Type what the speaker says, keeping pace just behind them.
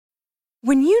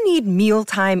When you need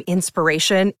mealtime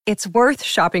inspiration, it's worth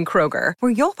shopping Kroger,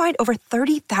 where you'll find over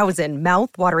 30,000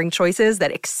 mouth-watering choices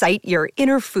that excite your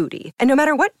inner foodie. And no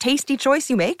matter what tasty choice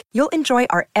you make, you'll enjoy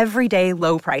our everyday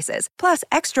low prices, plus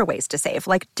extra ways to save,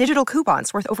 like digital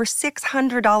coupons worth over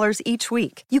 $600 each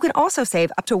week. You can also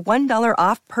save up to $1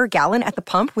 off per gallon at the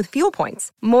pump with fuel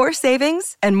points. More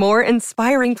savings and more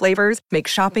inspiring flavors make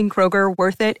shopping Kroger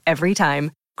worth it every time.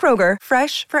 Kroger,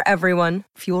 fresh for everyone.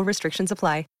 Fuel restrictions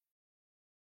apply.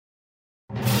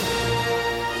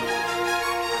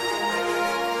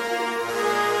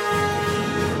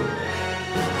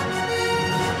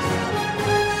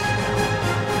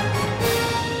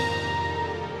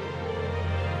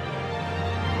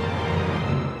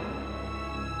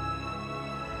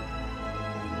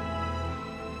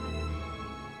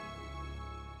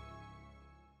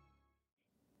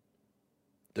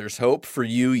 There's hope for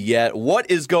you yet. What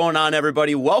is going on,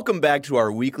 everybody? Welcome back to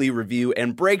our weekly review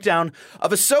and breakdown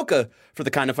of Ahsoka for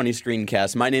the Kinda Funny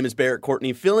Screencast. My name is Barrett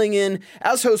Courtney, filling in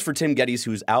as host for Tim Geddes,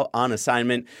 who's out on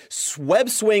assignment, web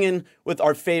swinging with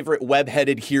our favorite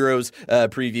web-headed heroes,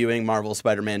 previewing Marvel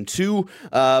Spider-Man 2.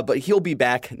 But he'll be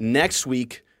back next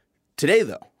week. Today,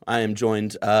 though, I am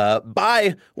joined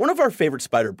by one of our favorite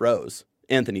Spider Bros,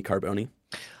 Anthony Carboni.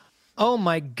 Oh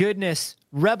my goodness.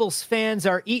 Rebels fans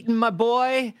are eating my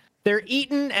boy. They're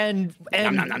eating and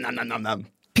Nom.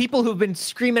 People who've been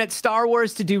screaming at Star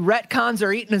Wars to do retcons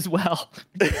are eating as well.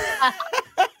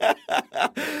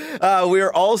 We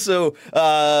are also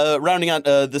rounding out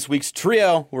this week's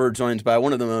trio. We're joined by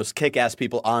one of the most kick-ass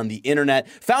people on the internet,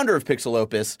 founder of Pixel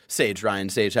Opus, Sage Ryan.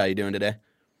 Sage, how you doing today?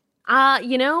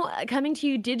 Coming to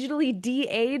you digitally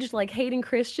de-aged like Hayden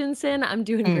Christensen, I'm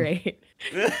doing great.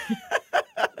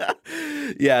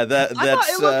 Yeah, that's I thought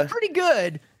it looked pretty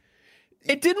good.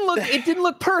 It didn't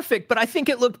look perfect, but I think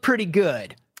it looked pretty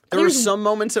good. There were some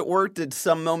moments it worked, and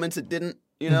some moments it didn't,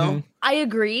 you know? I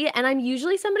agree, and I'm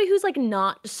usually somebody who's like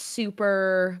not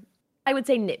super, I would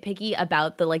say, nitpicky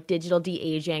about the like digital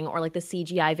de-aging or like the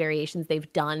CGI variations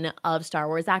they've done of Star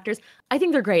Wars actors. I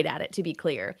think they're great at it, to be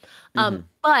clear.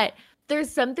 But there's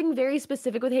something very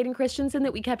specific with Hayden Christensen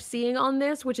that we kept seeing on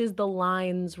this, which is the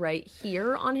lines right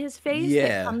here on his face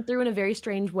that come through in a very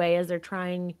strange way as they're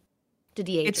trying to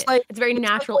de-age it. It's a very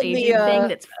natural aging thing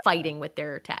that's fighting with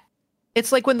their tech.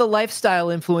 It's like when the lifestyle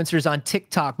influencers on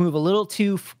TikTok move a little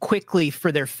too quickly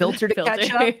for their filter to catch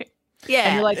up. Yeah.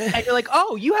 And you're like,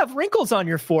 oh, you have wrinkles on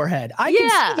your forehead. I can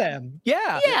see them.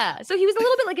 Yeah. Yeah. So he was a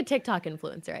little bit like a TikTok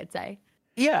influencer, I'd say.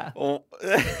 Yeah.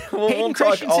 Hayden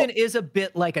Christensen is a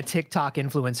bit like a TikTok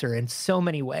influencer in so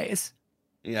many ways.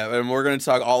 Yeah, and we're going to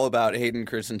talk all about Hayden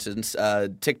Christensen's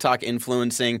TikTok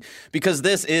influencing, because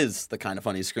this is the Kinda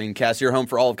Funny Screencast, your home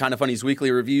for all of Kinda Funny's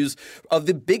weekly reviews of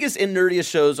the biggest and nerdiest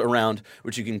shows around,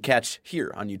 which you can catch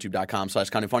here on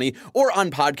youtube.com/kindafunny or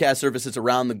on podcast services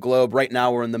around the globe. Right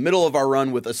now, we're in the middle of our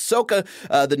run with Ahsoka,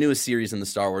 the newest series in the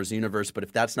Star Wars universe. But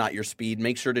if that's not your speed,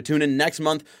 make sure to tune in next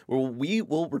month, where we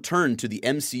will return to the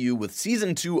MCU with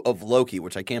Season 2 of Loki,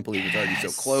 which I can't believe is already so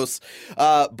close.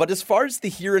 But as far as the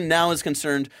here and now is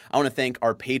concerned, I want to thank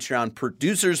our Patreon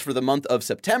producers for the month of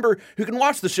September, who can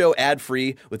watch the show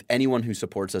ad-free with anyone who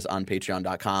supports us on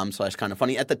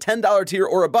patreon.com/kindafunny at the $10 tier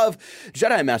or above.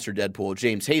 Jedi Master Deadpool,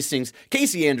 James Hastings,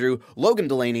 Casey Andrew, Logan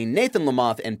Delaney, Nathan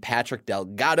Lamoth, and Patrick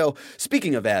Delgado.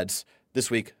 Speaking of ads, this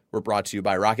week we're brought to you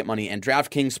by Rocket Money and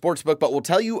DraftKings Sportsbook, but we'll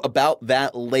tell you about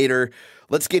that later.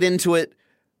 Let's get into it.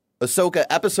 Ahsoka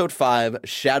Episode 5,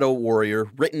 Shadow Warrior,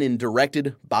 written and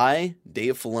directed by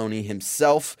Dave Filoni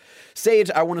himself. Sage,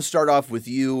 I want to start off with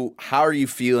you. How are you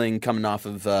feeling coming off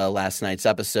of last night's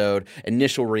episode?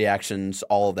 Initial reactions,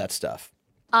 all of that stuff.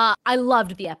 I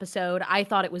loved the episode. I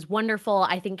thought it was wonderful.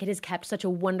 I think it has kept such a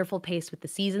wonderful pace with the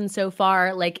season so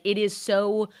far. Like, it is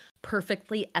so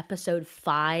perfectly episode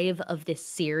 5 of this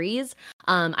series.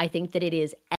 I think that it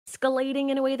is escalating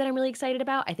in a way that I'm really excited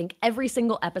about. I think every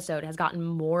single episode has gotten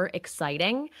more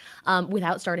exciting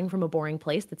without starting from a boring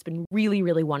place. That's been really,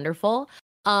 really wonderful.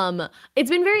 It's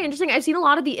been very interesting. I've seen a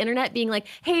lot of the internet being like,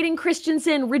 Hayden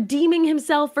Christensen redeeming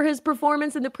himself for his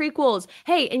performance in the prequels.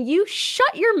 Hey, and you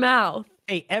shut your mouth.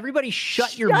 Hey, everybody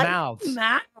shut your mouths.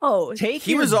 Take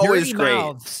he your was always dirty great.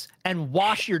 mouths and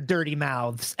wash your dirty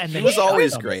mouths. And then he was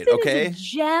always them. great, This okay? is a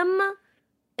gem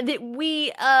that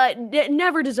we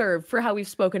never deserved for how we've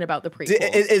spoken about the prequels.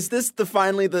 Is this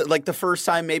finally the first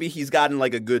time maybe he's gotten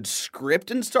like a good script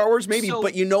in Star Wars? Maybe,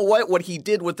 but you know what? What he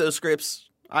did with those scripts,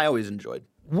 I always enjoyed.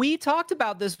 We talked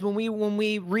about this when we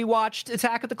rewatched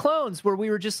Attack of the Clones, where we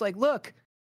were just like, look,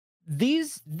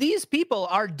 these people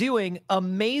are doing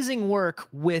amazing work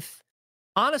with,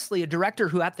 honestly, a director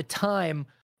who at the time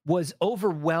was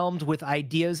overwhelmed with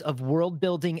ideas of world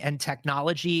building and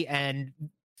technology and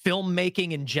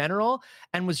filmmaking in general,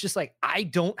 and was just like, I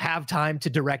don't have time to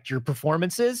direct your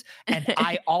performances. And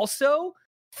I also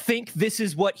think this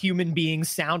is what human beings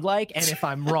sound like. And if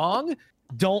I'm wrong,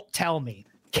 don't tell me.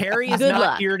 Carrie is Good not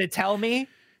luck. here to tell me,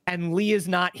 and Lee is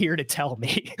not here to tell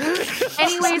me.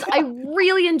 Anyways, I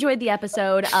really enjoyed the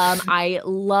episode. I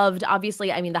loved,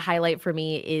 obviously, I mean, the highlight for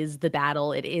me is the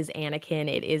battle. It is Anakin.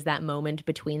 It is that moment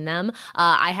between them.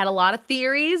 I had a lot of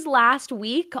theories last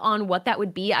week on what that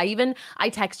would be. I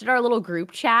texted our little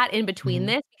group chat in between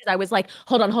this because I was like,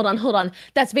 hold on.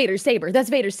 That's Vader's saber. That's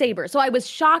Vader's saber. So I was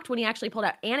shocked when he actually pulled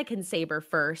out Anakin's saber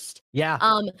first. Yeah.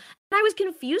 And I was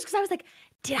confused because I was like,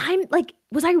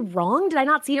 was I wrong? Did I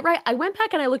not see it right? I went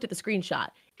back and I looked at the screenshot.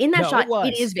 In that shot,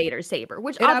 it is Vader's saber,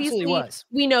 which obviously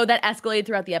we know that escalated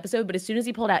throughout the episode. But as soon as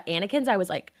he pulled out Anakin's, I was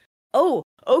like, oh,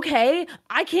 okay.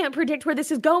 I can't predict where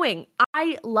this is going.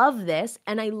 I love this.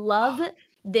 And I love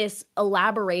this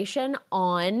elaboration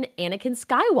on Anakin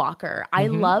Skywalker. I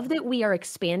love that we are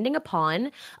expanding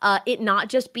upon it not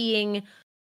just being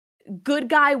good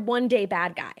guy, one day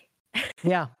bad guy.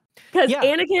 Yeah. Because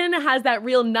Anakin has that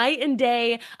real night and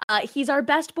day. He's our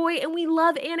best boy, and we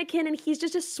love Anakin, and he's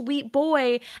just a sweet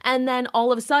boy. And then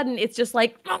all of a sudden, it's just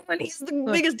like, oh, and he's the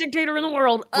biggest dictator in the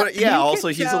world. But also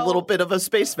he's a little bit of a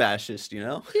space fascist, you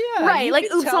know? Yeah, right. Like,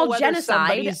 it's all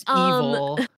genocide.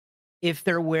 Evil if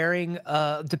they're wearing,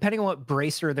 depending on what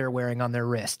bracer they're wearing on their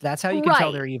wrist. That's how you can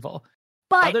tell they're evil.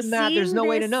 But other than that, there's no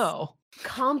way to know.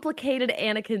 Complicated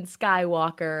Anakin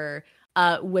Skywalker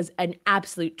was an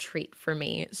absolute treat for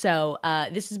me. So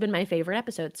this has been my favorite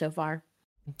episode so far.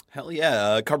 Hell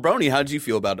yeah. Carboni, how did you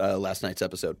feel about last night's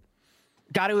episode?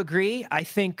 Got to agree. I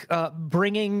think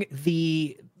bringing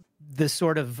the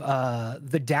sort of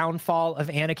the downfall of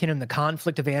Anakin and the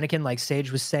conflict of Anakin, like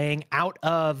Sage was saying, out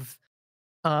of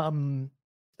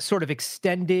sort of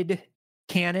extended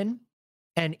canon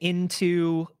and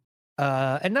into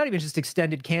and not even just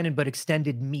extended canon, but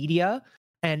extended media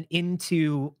and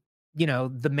into, you know,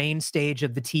 the main stage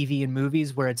of the TV and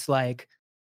movies, where it's like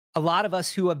a lot of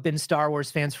us who have been Star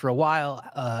Wars fans for a while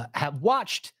have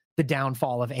watched the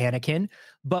downfall of Anakin,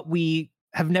 but we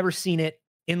have never seen it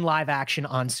in live action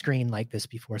on screen like this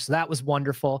before. So that was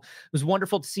wonderful. It was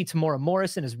wonderful to see Tamora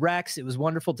Morrison as Rex. It was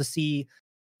wonderful to see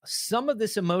some of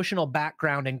this emotional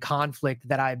background and conflict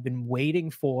that I've been waiting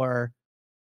for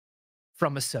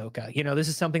from Ahsoka. You know, this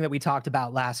is something that we talked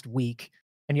about last week,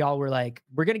 and y'all were like,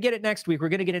 we're going to get it next week. We're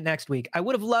going to get it next week. I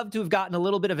would have loved to have gotten a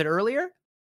little bit of it earlier,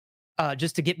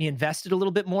 just to get me invested a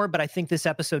little bit more. But I think this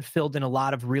episode filled in a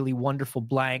lot of really wonderful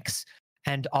blanks,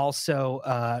 and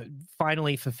also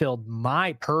finally fulfilled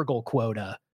my Purgle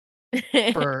quota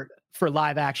for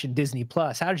live action Disney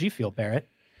Plus. How did you feel, Barrett?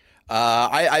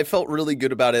 I felt really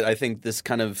good about it. I think this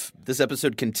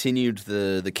episode continued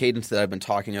the cadence that I've been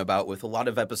talking about with a lot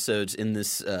of episodes in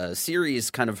this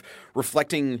series, kind of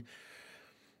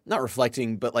not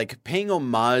reflecting, but like paying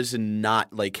homage in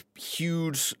not like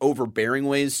huge overbearing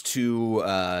ways to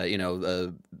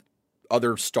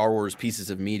other Star Wars pieces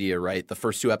of media, right? The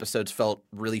first two episodes felt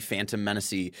really Phantom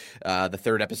Menace-y. The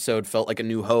third episode felt like A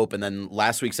New Hope, and then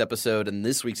last week's episode and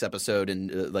this week's episode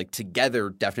and like together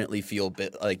definitely feel a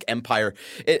bit like Empire,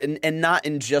 and not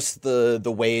in just the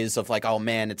ways of like, oh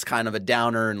man, it's kind of a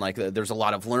downer and like there's a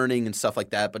lot of learning and stuff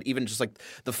like that, but even just like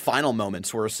the final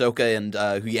moments where Ahsoka and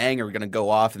Huyang are going to go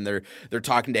off and they're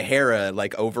talking to Hera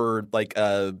like over like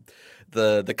the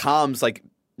comms, like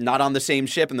not on the same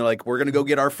ship, and they're like, we're gonna go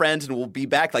get our friends and we'll be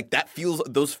back. Like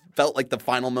those felt like the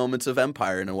final moments of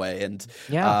Empire in a way, and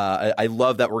I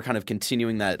love that we're kind of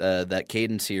continuing that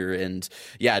cadence here, and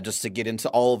just to get into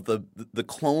all of the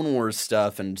Clone Wars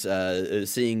stuff and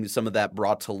seeing some of that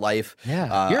brought to life.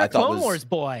 You're a Clone Wars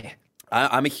boy.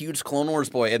 I'm a huge Clone Wars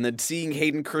boy, and then seeing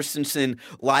Hayden Christensen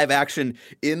live action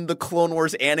in the Clone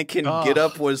Wars Anakin get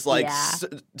up was like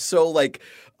so like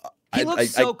he looks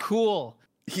so cool.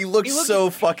 He looks so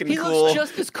fucking cool. He looks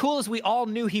just as cool as we all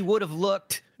knew he would have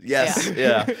looked. Yes,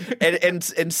 yeah.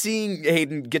 And seeing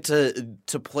Hayden get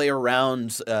to play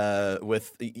around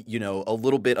with, you know, a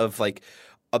little bit of like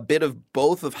a bit of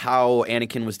both of how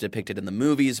Anakin was depicted in the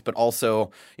movies, but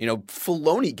also, you know,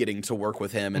 Filoni getting to work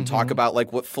with him and talk about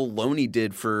like what Filoni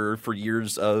did for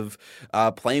years of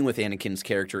playing with Anakin's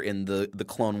character in the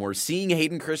Clone Wars. Seeing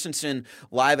Hayden Christensen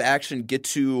live action get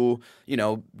to, you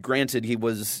know, granted he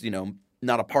was, you know,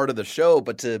 not a part of the show,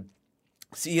 but to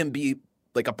see him be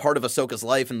like a part of Ahsoka's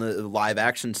life and the live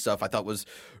action stuff, I thought was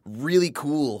really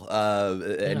cool. I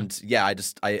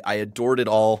adored it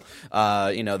all.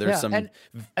 You know, there's some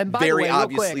and by very the way,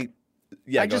 obviously.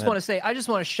 Yeah, I just want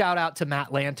to shout out to Matt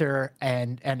Lanter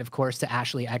and of course to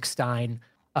Ashley Eckstein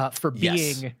for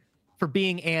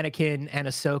being Anakin and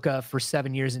Ahsoka for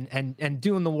 7 years and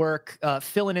doing the work,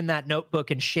 filling in that notebook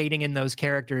and shading in those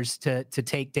characters to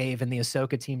take Dave and the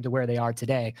Ahsoka team to where they are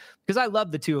today. Because I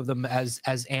love the two of them as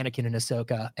Anakin and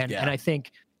Ahsoka, and I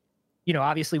think,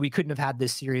 obviously we couldn't have had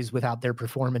this series without their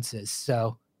performances.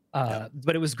 So,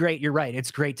 but it was great. You're right.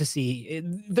 It's great to see.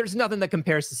 There's nothing that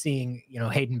compares to seeing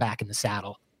Hayden back in the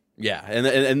saddle. Yeah,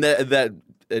 and that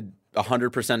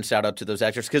 100% shout out to those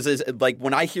actors, because like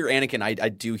when I hear Anakin, I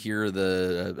do hear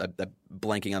the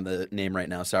blanking on the name right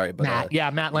now. Sorry, but Matt,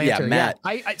 Matt Lanter. Yeah, Matt.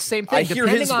 I same thing. I hear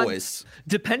his voice.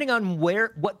 Depending on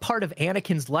what part of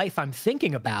Anakin's life I'm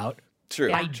thinking about.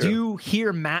 True. I do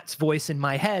hear Matt's voice in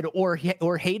my head or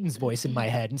Hayden's voice in my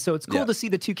head. And so it's cool to see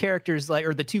the two characters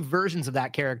or the two versions of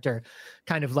that character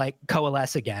kind of like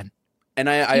coalesce again. And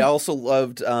I also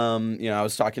loved, I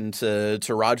was talking to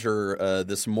Roger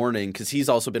this morning because he's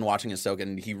also been watching Ahsoka,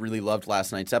 and he really loved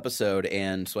last night's episode.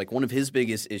 And like one of his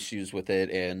biggest issues with it,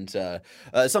 and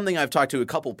something I've talked to a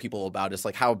couple people about, is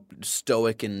like how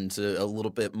stoic and a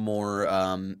little bit more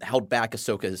held back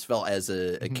Ahsoka has felt as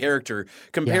a character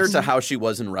compared to how she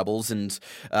was in Rebels. And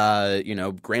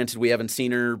granted, we haven't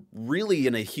seen her really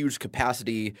in a huge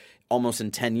capacity almost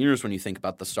in 10 years when you think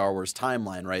about the Star Wars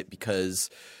timeline, right? Because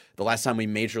the last time we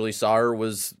majorly saw her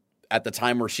was at the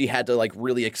time where she had to like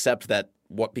really accept that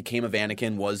what became of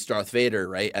Anakin was Darth Vader,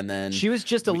 right? And then she was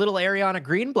just a little Ariana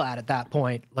Greenblatt at that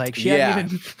point. Like she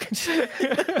hadn't even.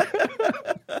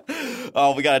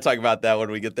 Oh, we got to talk about that when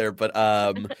we get there. But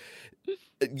and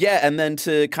then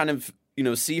to kind of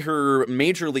see her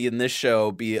majorly in this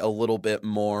show be a little bit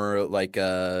more like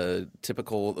a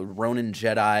typical Ronin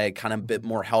Jedi, kind of a bit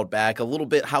more held back, a little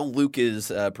bit how Luke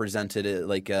is presented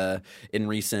in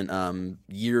recent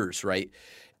years, right?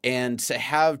 And to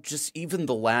have just even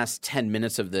the last 10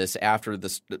 minutes of this after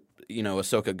this,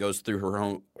 Ahsoka goes through her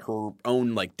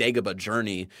own like Dagobah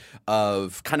journey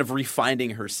of kind of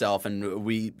refining herself,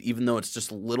 and even though it's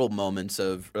just little moments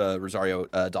of Rosario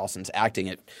Dawson's acting,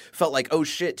 it felt like, oh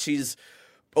shit, she's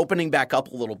opening back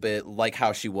up a little bit like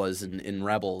how she was in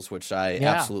Rebels, which I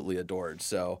absolutely adored.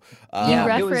 So you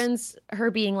reference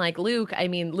her being like Luke, I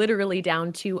mean literally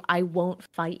down to "I won't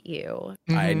fight you."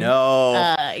 I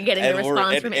know. Getting a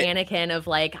response from Anakin of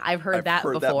like, I've heard that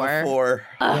before.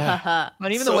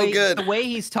 But even the way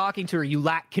he's talking to her, you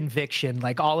lack conviction.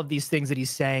 Like all of these things that he's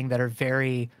saying that are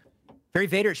very, very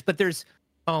Vaderish. But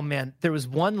there was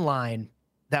one line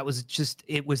that was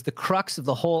it was the crux of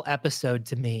the whole episode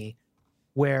to me,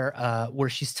 where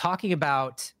she's talking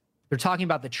about, they're talking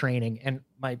about the training, and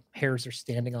my hairs are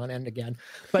standing on end again,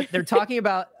 but they're talking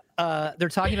about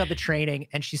the training,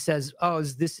 and she says, "Oh,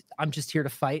 is this, I'm just here to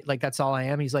fight, like that's all I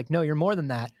am." And he's like, "No, you're more than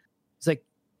that." He's like,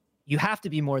 "You have to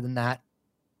be more than that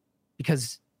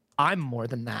because I'm more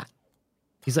than that."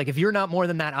 He's like, "If you're not more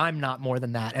than that, I'm not more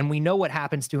than that." And we know what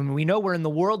happens to him. We know we're in the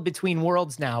world between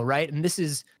worlds now, right? And this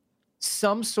is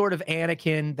some sort of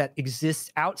Anakin that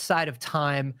exists outside of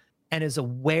time and is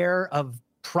aware of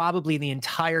probably the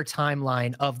entire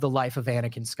timeline of the life of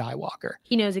Anakin Skywalker.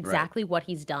 He knows exactly what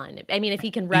he's done. I mean, if he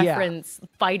can reference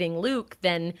fighting Luke,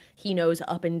 then he knows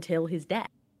up until his death.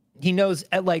 He knows,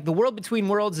 like, the world between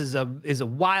worlds is a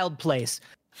wild place.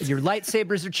 Your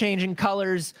lightsabers are changing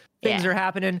colors, things are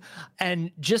happening, and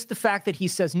just the fact that he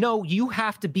says, "No, you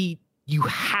have to be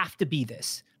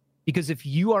this. Because if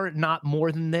you are not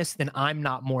more than this, then I'm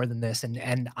not more than this,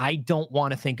 and I don't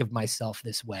want to think of myself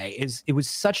this way." It was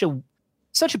such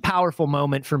a powerful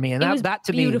moment for me, and that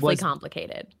to me was beautifully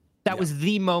complicated. That was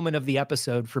the moment of the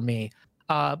episode for me.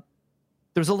 There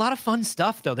was a lot of fun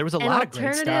stuff, though. There was a lot of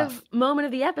great stuff. Alternative moment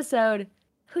of the episode: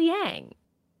 Huyang.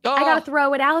 I gotta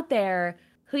throw it out there.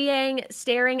 Huyang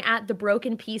staring at the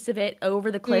broken piece of it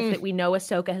over the cliff that we know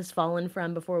Ahsoka has fallen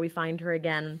from before we find her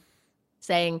again,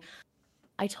 saying,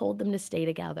 "I told them to stay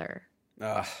together."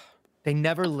 They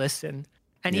never listen.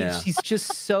 And he's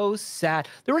just so sad.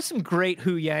 There was some great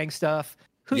Huyang stuff.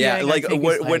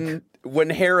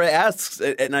 When Hera asks,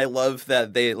 and I love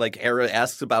that Hera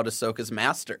asks about Ahsoka's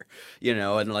master,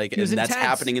 and like, and that's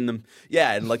happening in the,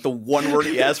 and like the one word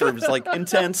he asks for him is like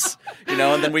intense, and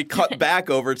then we cut back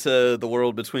over to the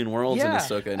world between worlds and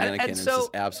Ahsoka and Anakin, and it's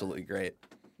just absolutely great.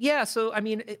 Yeah, so I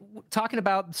mean, talking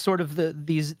about sort of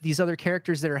these other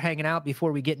characters that are hanging out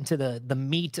before we get into the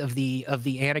meat of the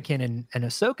Anakin and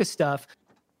Ahsoka stuff,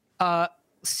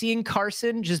 seeing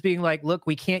Carson just being like, "Look,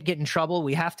 we can't get in trouble.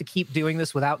 We have to keep doing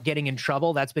this without getting in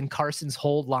trouble." That's been Carson's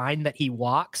whole line that he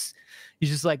walks. He's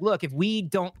just like, "Look, if we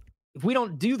don't if we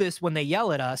don't do this when they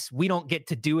yell at us, we don't get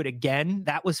to do it again.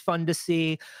 That was fun to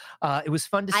see. It was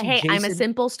fun to see. I'm a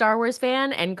simple Star Wars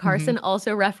fan, and Carson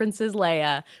also references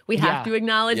Leia. We have to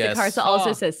acknowledge that Carson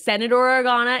also says Senator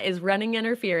Organa is running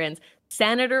interference.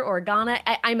 Senator Organa.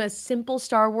 I'm a simple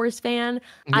Star Wars fan.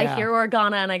 Yeah. I hear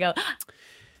Organa and I go,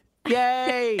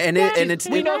 yay! And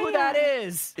we know who that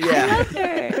is. Yeah, I love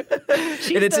her.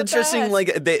 And it's interesting, best.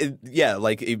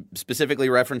 like it specifically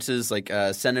references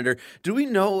Senator. Do we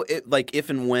know if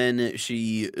and when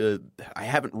she? I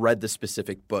haven't read the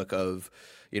specific book of,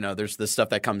 there's this stuff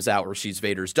that comes out where she's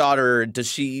Vader's daughter. Does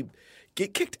she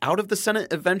get kicked out of the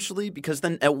Senate eventually? Because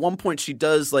then at one point she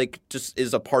does just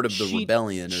is a part of the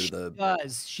rebellion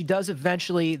She does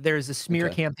eventually. There's a smear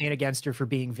campaign against her for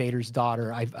being Vader's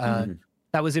daughter.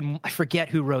 That was I forget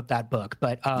who wrote that book,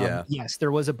 but yes,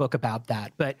 there was a book about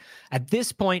that. But at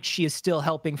this point, she is still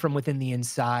helping from within the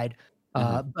inside.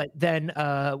 But then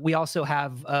we also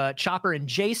have Chopper and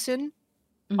Jason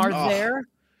are there.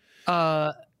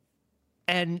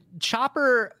 And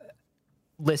Chopper,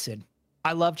 listen,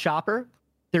 I love Chopper.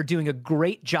 They're doing a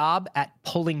great job at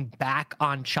pulling back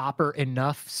on Chopper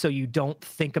enough so you don't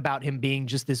think about him being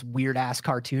just this weird-ass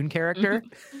cartoon character.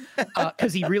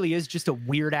 Because he really is just a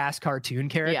weird-ass cartoon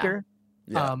character.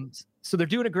 Yeah. So they're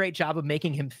doing a great job of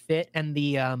making him fit. And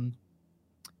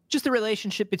just the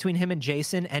relationship between him and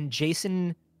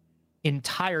Jason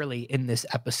entirely in this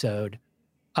episode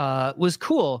was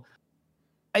cool.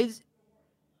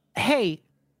 Hey,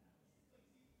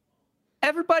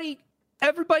 everybody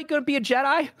gonna be a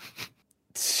Jedi?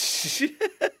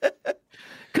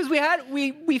 Because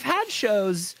we've had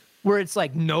shows where it's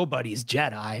like nobody's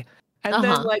Jedi, and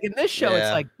then in this show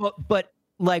it's like, but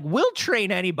we'll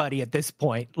train anybody at this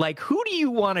point. Who do you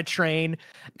want to train?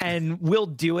 And we'll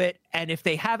do it. And if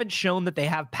they haven't shown that they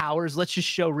have powers, let's just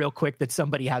show real quick that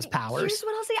somebody has powers. Here's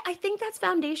what I'll say. I think that's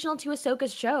foundational to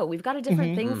Ahsoka's show. We've got a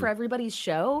different thing for everybody's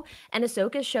show. And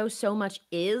Ahsoka's show so much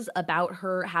is about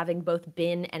her having both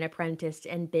been an apprentice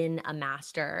and been a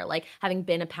master, having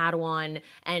been a Padawan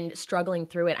and struggling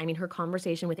through it. I mean, her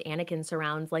conversation with Anakin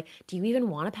surrounds do you even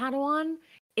want a Padawan?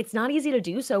 It's not easy to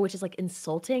do so, which is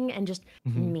insulting and just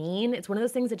mean. It's one of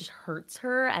those things that just hurts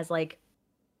her as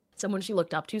someone she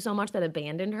looked up to so much that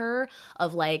abandoned her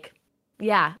of I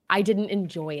didn't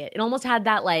enjoy it. It almost had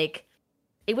that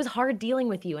it was hard dealing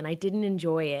with you and I didn't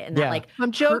enjoy it. And that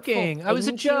I'm joking. I was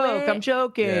a joke. I'm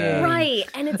joking. Yeah. Right.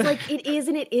 And it's it is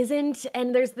and it isn't.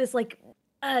 And there's this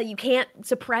you can't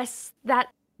suppress that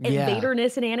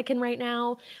Vaderness in Anakin right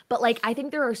now. But I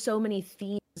think there are so many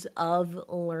themes of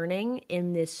learning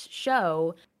in this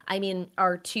show. I mean,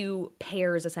 our two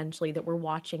pairs essentially that we're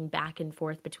watching back and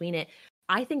forth between it.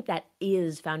 I think that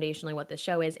is foundationally what this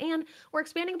show is. And we're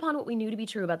expanding upon what we knew to be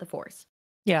true about the Force.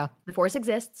 Yeah. The Force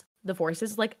exists. The Force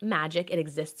is magic. It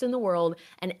exists in the world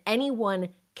and anyone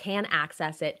can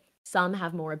access it. Some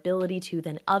have more ability to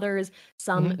than others.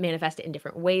 Some manifest it in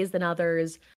different ways than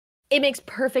others. It makes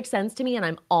perfect sense to me and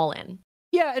I'm all in.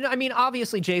 Yeah, and I mean,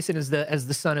 obviously, Jason is as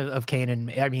the son of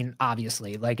Kanan. I mean,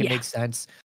 obviously, it makes sense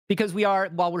because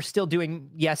while we're still doing,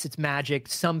 yes, it's magic.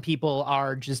 Some people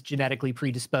are just genetically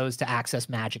predisposed to access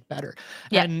magic better.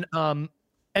 Yeah.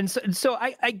 And so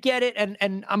I get it,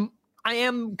 and I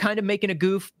am kind of making a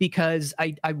goof because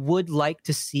I would like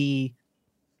to see.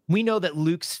 We know that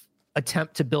Luke's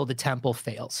attempt to build a temple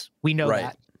fails. We know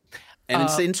that, and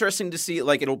it's interesting to see.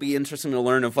 It'll be interesting to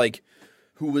learn of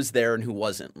who was there and who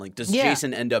wasn't. Does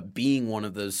Jason end up being one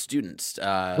of those students?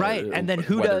 Right. And then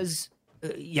who does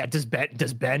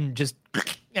Ben just,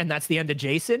 and that's the end of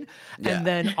Jason. Yeah. And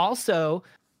then also,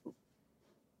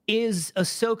 is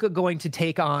Ahsoka going to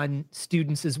take on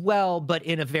students as well, but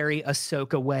in a very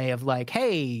Ahsoka way of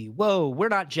hey, whoa, we're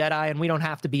not Jedi and we don't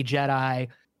have to be Jedi.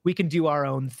 We can do our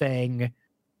own thing.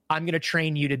 I'm going to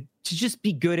train you to just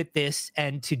be good at this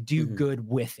and to do good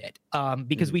with it.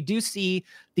 Because we do see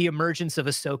the emergence of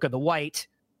Ahsoka the White,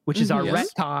 which is our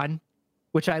retcon,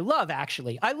 which I love,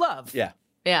 actually. I love. Yeah.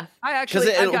 Yeah. I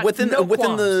actually, within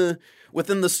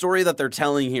the story that they're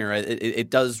telling here, it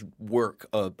does work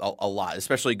a lot,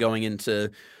 especially going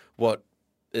into what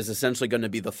is essentially going to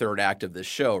be the third act of this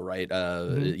show, right?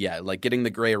 Yeah, getting the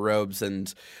gray robes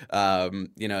and,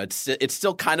 it's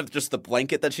still kind of just the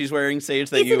blanket that she's wearing,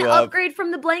 Sage. It's an upgrade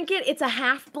from the blanket. It's a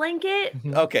half blanket.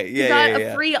 Okay, yeah, got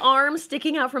a free arm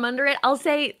sticking out from under it. I'll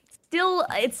say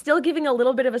it's still giving a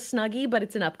little bit of a snuggie, but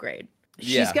it's an upgrade.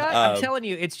 She's got, I'm telling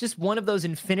you, it's just one of those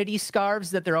infinity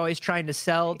scarves that they're always trying to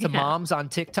sell to moms on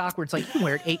TikTok where it's you can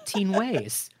wear it 18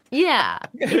 ways. Yeah.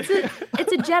 It's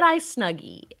a Jedi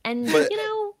snuggie. And,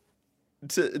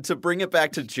 to bring it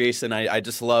back to Jason, I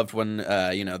just loved when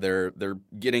they're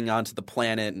getting onto the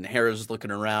planet and Hera's looking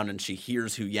around and she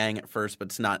hears Hu Yang at first, but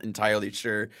it's not entirely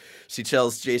sure. She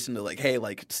tells Jason to hey,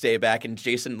 stay back, and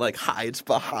Jason hides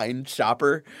behind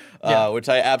Chopper, which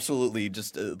I absolutely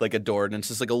just adored. And it's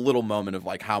just a little moment of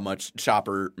how much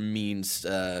Chopper means,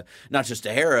 not just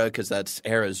to Hera because that's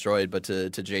Hera's droid, but to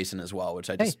Jason as well, which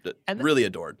I just really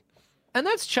adored. And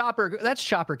that's Chopper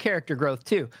character growth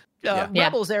too.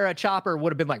 Rebels era Chopper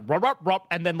would have been rup, rup, rup,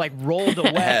 and then rolled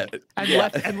away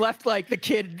and left the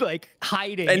kid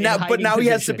hiding. And now, but now position. He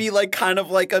has to be kind of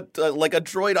like a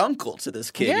droid uncle to this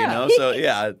kid, you know.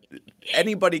 So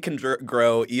anybody can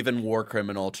grow, even war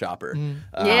criminal Chopper.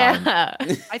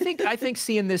 I think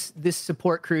seeing this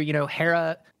support crew,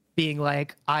 Hera being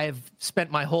I've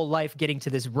spent my whole life getting to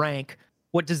this rank.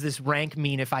 What does this rank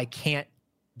mean if I can't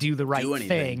do the right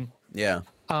thing? Yeah.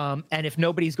 And if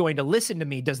nobody's going to listen to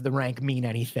me, does the rank mean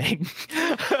anything?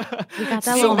 You got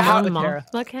that little Mon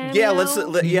Mothma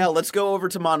cameo? Let's go over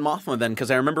to Mon Mothma then,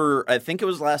 because I think it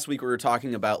was last week we were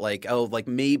talking about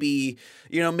maybe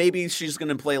she's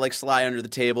gonna play sly under the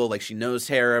table, she knows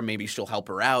Hera, maybe she'll help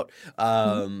her out.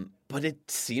 But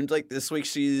it seemed like this week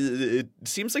it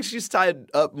seems like she's tied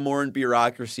up more in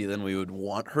bureaucracy than we would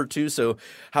want her to. So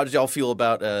how did y'all feel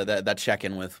about that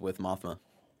check-in with Mothma?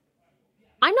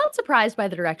 I'm not surprised by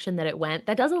the direction that it went.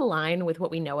 That does align with what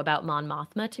we know about Mon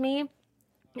Mothma to me.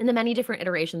 In the many different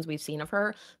iterations we've seen of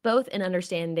her, both in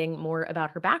understanding more about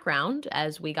her background,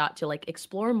 as we got to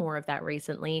explore more of that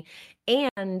recently,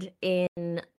 and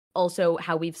in also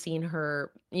how we've seen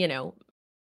her,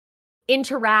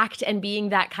 interact and being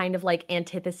that kind of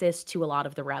antithesis to a lot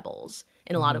of the rebels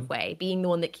in a lot of way, being the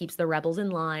one that keeps the rebels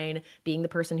in line, being the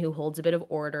person who holds a bit of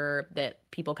order that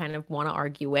people kind of want to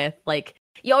argue with.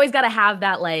 You always got to have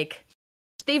that,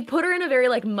 they've put her in a very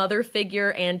mother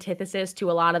figure antithesis to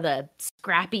a lot of the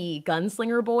scrappy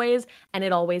gunslinger boys, and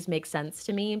it always makes sense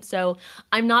to me. So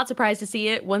I'm not surprised to see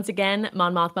it. Once again,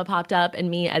 Mon Mothma popped up, and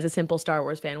me as a simple Star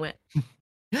Wars fan went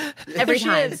every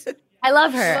time. I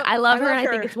love her. I love her, and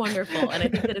I think it's wonderful, and I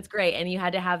think that it's great. And you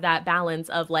had to have that balance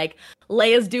of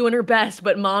Leia's doing her best,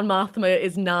 but Mon Mothma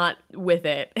is not with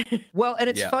it. Well, and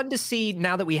it's fun to see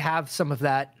now that we have some of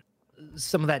that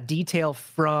detail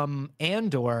from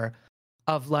Andor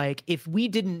of if we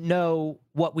didn't know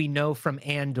what we know from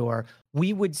Andor,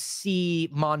 we would see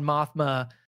Mon Mothma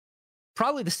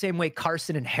probably the same way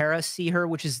Carson and Hera see her,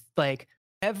 which is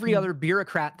every other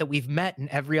bureaucrat that we've met in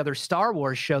every other Star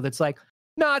Wars show that's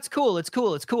no, it's cool. It's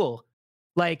cool. It's cool.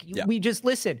 We just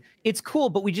listen. It's cool,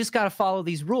 but we just got to follow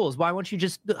these rules. Why won't you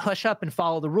just hush up and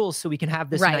follow the rules so we can have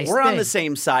this nice We're thing? on the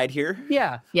same side here.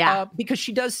 Yeah. Yeah. Because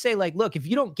she does say look, if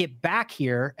you don't get back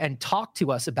here and talk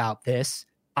to us about this,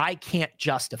 I can't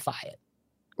justify it.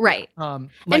 Right. And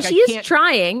she is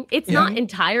trying. It's not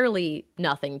entirely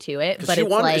nothing to it,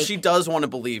 but she does want to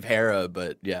believe Hera,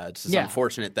 but it's just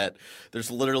unfortunate that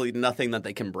there's literally nothing that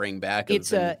they can bring back.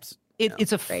 It's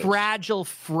a fragile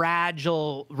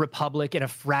republic and a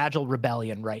fragile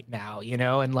rebellion right now, and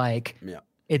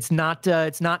it's not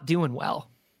doing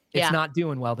well. It's not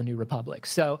doing well, the New Republic.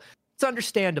 So it's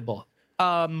understandable.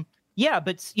 But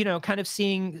kind of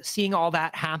seeing all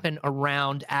that happen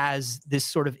around as this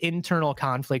sort of internal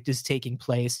conflict is taking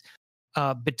place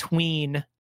between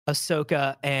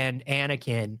Ahsoka and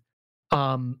Anakin.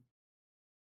 Wow,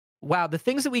 the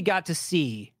things that we got to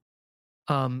see.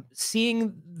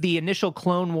 Seeing the initial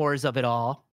Clone Wars of it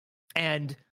all,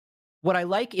 and what I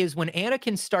like is when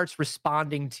Anakin starts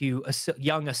responding to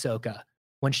young Ahsoka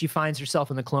when she finds herself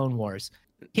in the Clone Wars.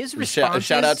 His response.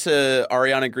 Shout out to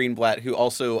Ariana Greenblatt, who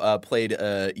also played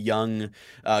young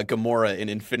Gamora in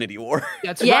Infinity War.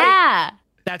 That's right.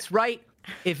 That's right.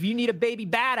 If you need a baby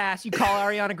badass, you call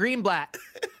Ariana Greenblatt.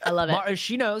 I love it.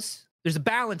 She knows there's a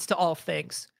balance to all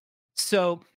things.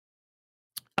 So,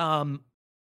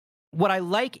 what I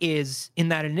like is in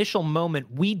that initial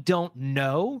moment, we don't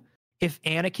know if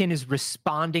Anakin is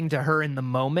responding to her in the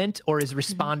moment or is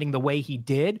responding the way he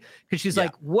did. Because she's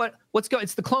what's going?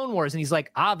 It's the Clone Wars. And he's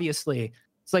obviously.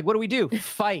 It's what do we do?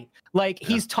 Fight.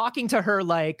 He's talking to her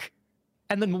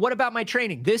and then what about my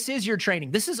training? This is your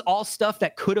training. This is all stuff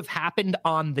that could have happened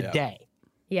on the day.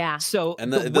 Yeah. So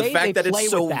and the fact that it's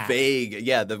so vague.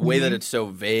 Yeah, the way that it's so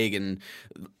vague and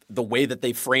the way that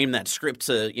they frame that script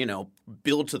to,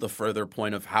 build to the further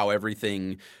point of how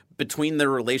everything between their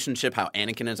relationship, how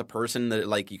Anakin as a person,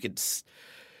 that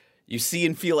you see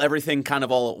and feel everything kind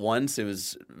of all at once. It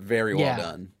was very well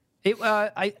done.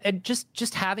 And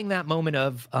just having that moment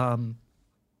of,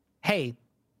 hey,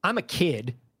 I'm a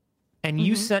kid, and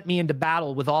you sent me into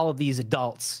battle with all of these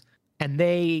adults, and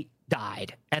they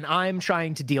died, and I'm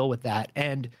trying to deal with that.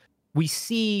 And we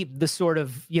see the sort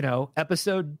of,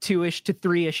 episode 2-ish to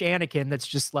 3-ish Anakin that's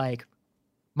just like,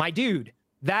 my dude,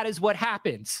 that is what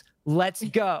happens. Let's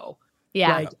go.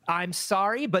 Yeah. Like, I'm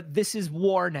sorry, but this is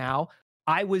war now.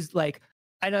 I was like,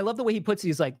 and I love the way he puts it.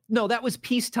 He's like, no, that was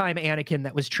peacetime Anakin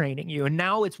that was training you. And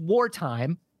now it's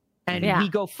wartime and we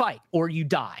go fight or you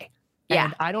die. Yeah.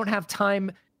 And I don't have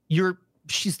time.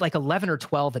 She's like 11 or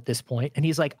 12 at this point. And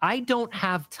he's like, I don't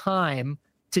have time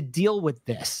to deal with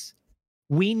this.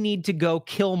 We need to go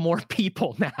kill more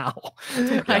people now.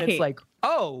 Right. And it's like,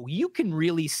 oh, you can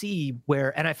really see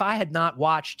where, and if I had not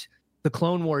watched the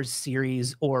Clone Wars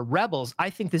series or Rebels, I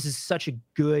think this is such a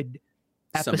good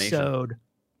episode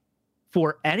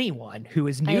for anyone who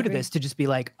is new to this to just be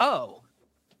like, oh,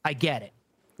 I get it.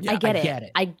 Yeah, I get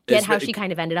it. I get how she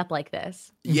kind of ended up like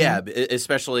this. Yeah,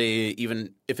 especially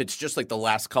even if it's just like the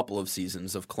last couple of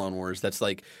seasons of Clone Wars. That's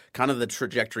like kind of the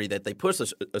trajectory that they push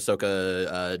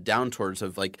Ahsoka down towards,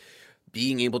 of like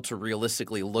being able to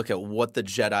realistically look at what the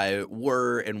Jedi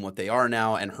were and what they are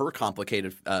now, and her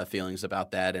complicated feelings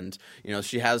about that. And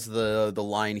she has the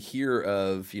line here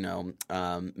of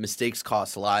mistakes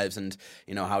cost lives, and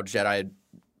how Jedi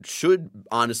should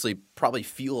honestly probably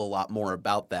feel a lot more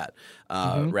about that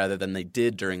rather than they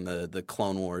did during the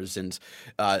Clone Wars. And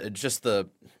just the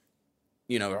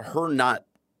her not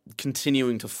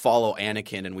continuing to follow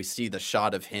Anakin, and we see the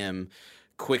shot of him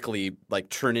quickly like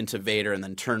turn into Vader and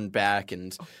then turn back,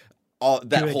 and all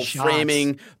that Good whole shots.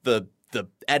 framing, the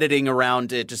editing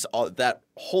around it, just all that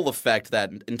whole effect,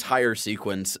 that entire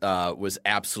sequence was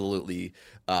absolutely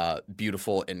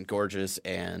beautiful and gorgeous.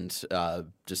 And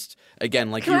just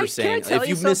again, like you were saying, if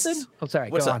you've missed, oh, sorry,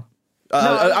 what's go up?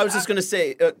 on. I was just gonna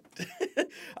say,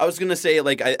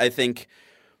 like I think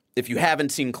if you haven't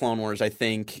seen Clone Wars, I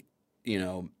think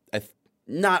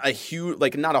not a huge,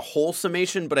 like not a whole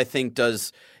summation, but I think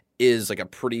is like a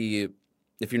pretty.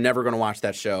 If you're never gonna watch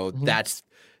that show, that's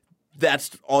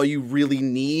all you really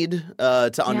need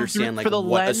to understand, like for the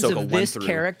what lens Ahsoka of went this through.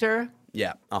 character.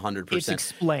 Yeah, 100%.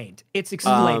 It's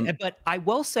explained. But I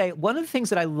will say one of the things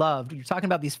that I loved. You're talking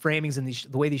about these framings and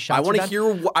the way these shots. I want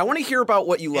to hear about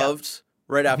what you loved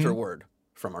right after a word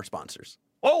from our sponsors.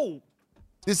 Oh.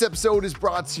 This episode is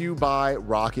brought to you by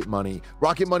Rocket Money.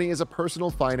 Rocket Money is a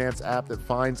personal finance app that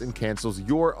finds and cancels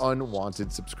your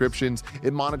unwanted subscriptions.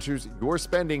 It monitors your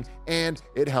spending and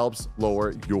it helps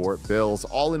lower your bills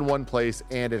all in one place.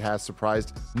 And it has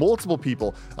surprised multiple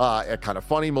people at Kind of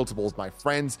Funny, multiple of my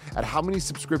friends, at how many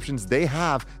subscriptions they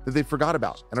have that they forgot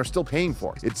about and are still paying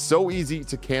for. It's so easy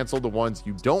to cancel the ones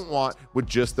you don't want with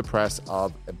just the press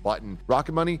of a button.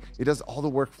 Rocket Money, it does all the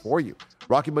work for you.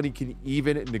 Rocket Money can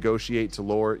even negotiate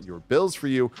to lower your bills for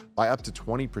you by up to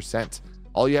 20%.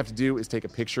 All you have to do is take a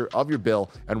picture of your bill,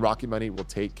 and Rocket Money will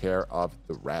take care of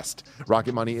the rest.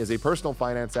 Rocket Money is a personal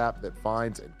finance app that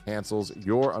finds and cancels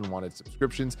your unwanted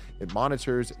subscriptions. It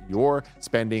monitors your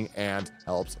spending and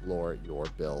helps lower your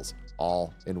bills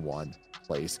all in one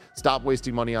place. Stop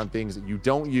wasting money on things that you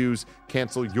don't use.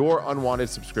 Cancel your unwanted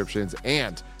subscriptions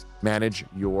and manage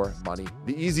your money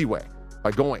the easy way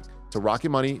by going to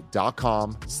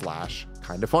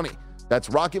rocketmoney.com/kindafunny. That's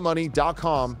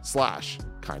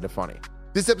rocketmoney.com/kindafunny.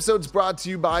 This episode's brought to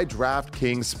you by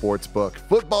DraftKings Sportsbook.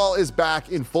 Football is back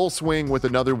in full swing with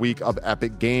another week of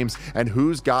epic games, and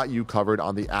who's got you covered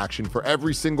on the action for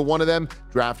every single one of them?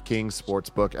 DraftKings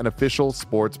Sportsbook, an official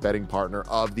sports betting partner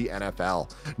of the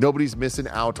NFL. Nobody's missing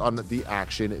out on the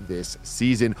action this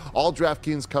season. All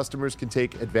DraftKings customers can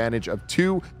take advantage of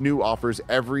 2 new offers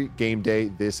every game day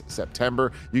this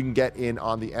September. You can get in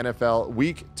on the NFL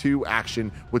Week 2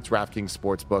 action with DraftKings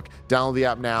Sportsbook. Download the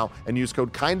app now and use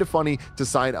code KINDAFUNNY to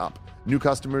sign up. New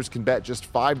customers can bet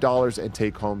just $5 and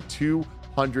take home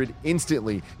 $200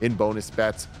 instantly in bonus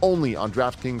bets only on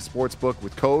DraftKings Sportsbook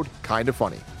with code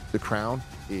KINDAFUNNY. The crown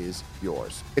is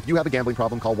yours. If you have a gambling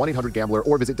problem, call 1-800-GAMBLER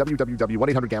or visit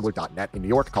www.1800gambler.net. In New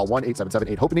York, call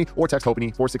 1-877-8-HOPE-NY or text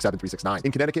HOPE-NY 467-369.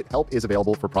 In Connecticut, help is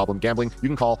available for problem gambling. You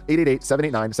can call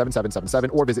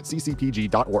 888-789-7777 or visit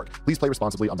ccpg.org. Please play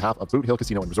responsibly on behalf of Boot Hill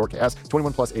Casino and Resort KS.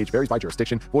 21 plus age varies by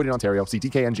jurisdiction. Void in Ontario. See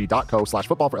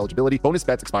dkng.co/football for eligibility. Bonus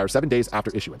bets expire 7 days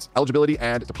after issuance. Eligibility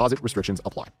and deposit restrictions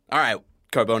apply. All right,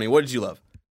 Carboni, what did you love?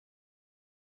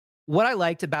 What I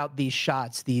liked about these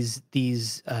shots, these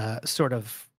sort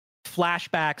of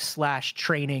flashback /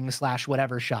 training /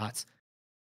 whatever shots,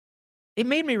 it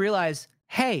made me realize,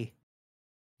 hey,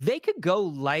 they could go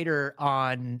lighter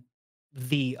on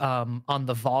the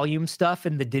volume stuff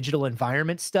and the digital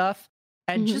environment stuff,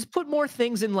 and just put more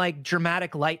things in like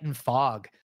dramatic light and fog.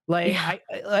 Like,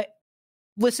 I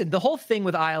listen, the whole thing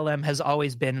with ILM has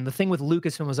always been, and the thing with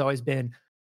Lucasfilm has always been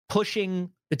pushing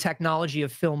the technology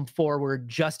of film forward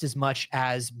just as much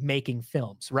as making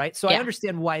films, right? So I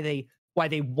understand why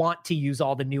they want to use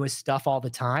all the newest stuff all the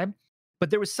time. But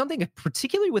there was something,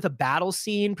 particularly with a battle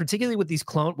scene, particularly with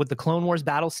the Clone Wars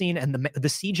battle scene and the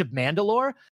Siege of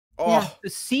Mandalore. Oh, The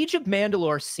Siege of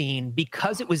Mandalore scene,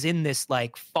 because it was in this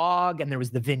like fog and there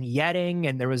was the vignetting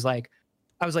and there was like,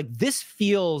 I was like, this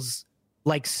feels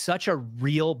like such a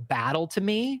real battle to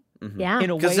me. Yeah. In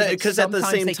a way that because at the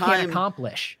same they time, can't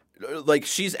accomplish. like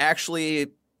she's actually,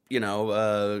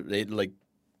 like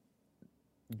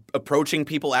approaching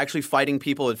people, actually fighting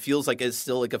people. It feels like it's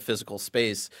still like a physical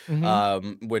space,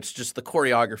 which just the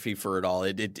choreography for it all,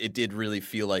 it did really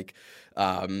feel like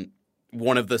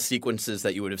one of the sequences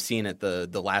that you would have seen at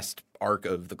the last arc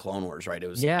of the Clone Wars, right? It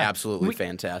was absolutely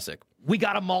fantastic. We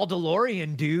got a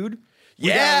Maldalorian, dude. We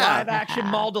got a live action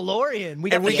Maldalorian. We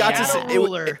got to see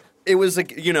ruler. It was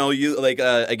like,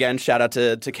 again, shout out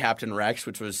to Captain Rex,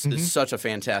 which was such a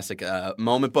fantastic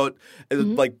moment. But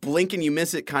like blink and you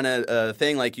miss it kind of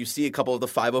thing. Like you see a couple of the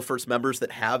 501st members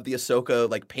that have the Ahsoka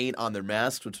like paint on their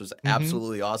masks, which was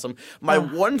absolutely awesome. My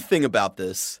one thing about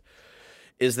this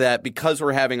is that because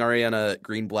we're having Ariana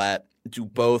Greenblatt do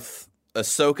both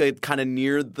Ahsoka kind of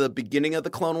near the beginning of the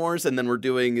Clone Wars, and then we're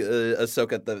doing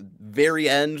Ahsoka at the very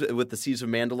end with the Siege of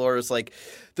Mandalore. It's like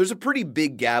there's a pretty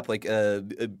big gap. Like,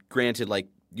 granted, like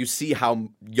you see how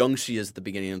young she is at the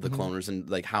beginning of the Clone Wars, and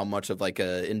like how much of like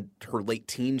in her late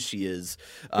teens she is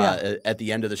at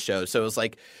the end of the show. So it's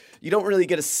like you don't really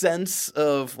get a sense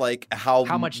of like how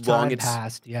much long time it's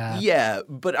passed. Yeah,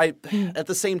 but at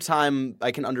the same time,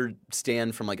 I can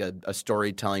understand from like a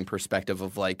storytelling perspective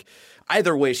of like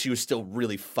either way, she was still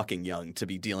really fucking young to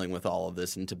be dealing with all of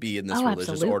this and to be in this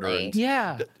religious order and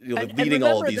leading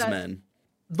all of these men.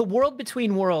 The world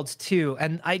between worlds too,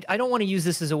 and I don't want to use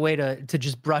this as a way to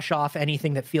just brush off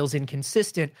anything that feels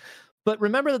inconsistent, but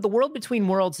remember that the world between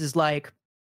worlds is like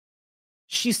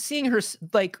she's seeing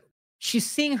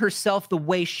herself the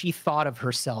way she thought of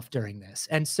herself during this.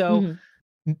 And so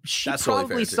she That's probably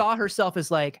totally saw herself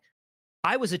as like,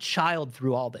 I was a child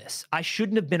through all this. I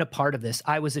shouldn't have been a part of this.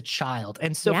 I was a child.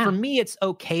 And so for me, it's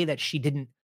okay that she didn't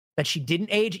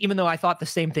age, even though I thought the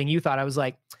same thing you thought. I was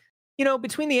like,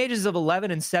 between the ages of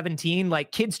 11 and 17,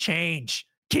 like kids change.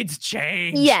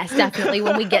 Yes, definitely.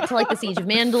 When we get to like the Siege of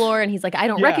Mandalore and he's like, I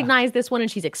don't recognize this one. And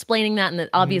she's explaining that. And that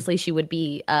obviously she would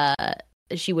be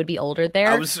older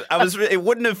there. It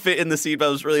wouldn't have fit in the scene, but I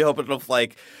was really hoping of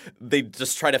like they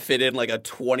just try to fit in like a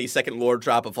 20-second lore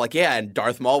drop of like, and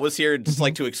Darth Maul was here, just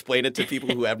like to explain it to people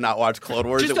who have not watched Clone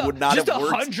Wars. It would not have worked.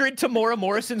 Just 100 Tamora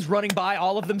Morrisons running by,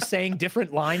 all of them saying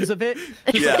different lines of it.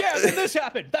 He's like, and then this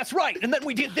happened. That's right. And then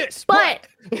we did this. But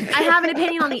I have an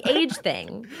opinion on the age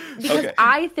thing, because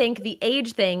I think the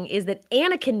age thing is that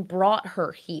Anakin brought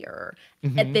her here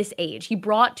at this age. He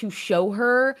brought to show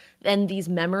her and these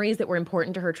memories that were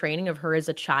important to her training of her as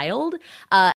a child.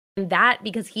 And that,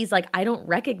 because he's like, I don't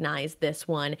recognize this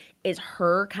one, is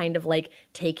her kind of like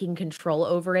taking control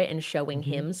over it and showing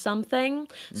him something.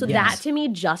 So that to me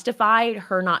justified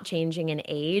her not changing in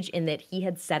age, in that he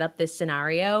had set up this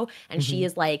scenario and she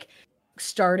is like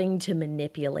starting to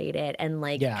manipulate it and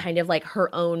like kind of like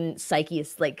her own psyche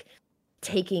is like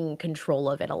taking control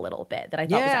of it a little bit, that I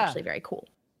thought was actually very cool.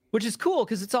 Which is cool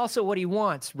because it's also what he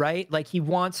wants, right? Like he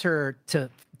wants her to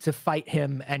fight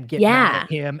him and get mad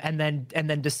at him, and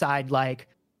then decide like,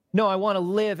 no, I want to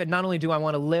live, and not only do I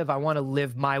want to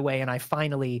live my way, and I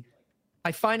finally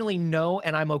know,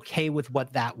 and I'm okay with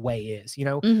what that way is.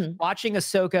 Watching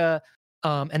Ahsoka,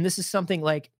 and this is something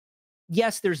like,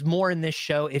 yes, there's more in this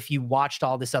show if you watched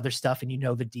all this other stuff and you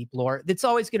know the deep lore. It's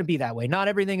always going to be that way. Not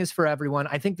everything is for everyone.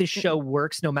 I think this show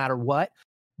works no matter what,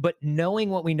 but knowing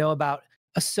what we know about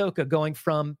Ahsoka going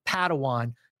from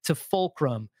Padawan to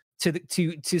Fulcrum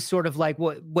to sort of like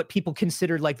what people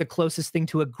considered like the closest thing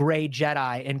to a gray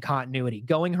Jedi in continuity,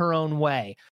 going her own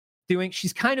way,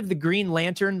 she's kind of the Green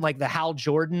Lantern, like the Hal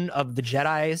Jordan of the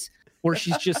Jedis, where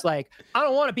she's just like, I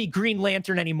don't want to be Green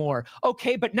Lantern anymore.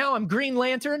 Okay, but now I'm Green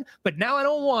Lantern, but now I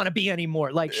don't want to be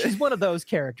anymore. Like she's one of those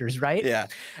characters, right? Yeah.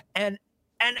 And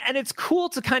it's cool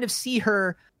to kind of see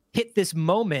her hit this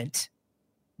moment,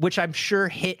 which I'm sure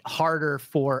hit harder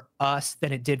for us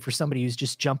than it did for somebody who's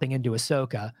just jumping into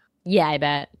Ahsoka. Yeah, I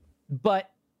bet.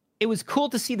 But it was cool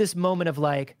to see this moment of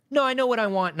like, no, I know what I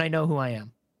want and I know who I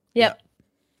am. Yep.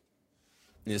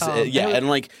 And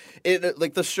like it,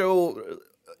 like the show,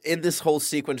 in this whole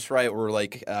sequence, right, where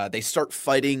like they start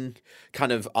fighting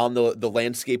kind of on the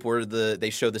landscape where they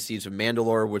show the Siege of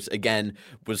Mandalore, which again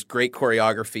was great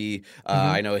choreography.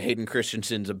 I know Hayden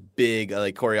Christensen's a big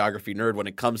like choreography nerd when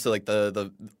it comes to like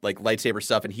the like lightsaber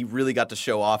stuff, and he really got to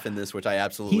show off in this, which I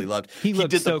absolutely loved. He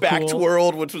did the back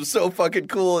twirl, which was so fucking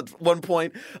cool at one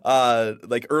point.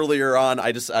 Like earlier on,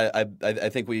 I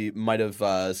think we might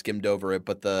have skimmed over it,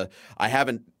 but I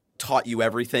haven't taught you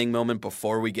everything moment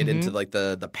before we get into like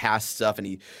the past stuff, and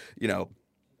he,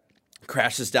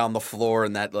 crashes down the floor,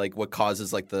 and that like what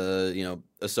causes like the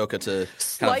Ahsoka to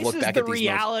kind of look back at these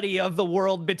reality of the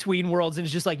world between worlds, and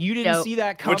it's just like you didn't see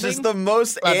that coming, which is the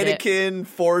most Anakin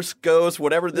Force Ghost,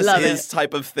 whatever this is,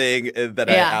 type of thing that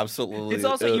I absolutely. It's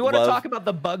also you want to talk about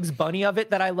the Bugs Bunny of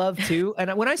it that I love too,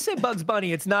 and when I say Bugs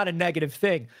Bunny, it's not a negative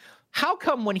thing. How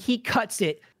come when he cuts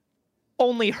it,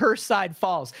 only her side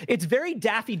falls? It's very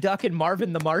Daffy Duck and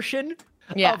Marvin the Martian.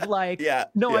 Of like,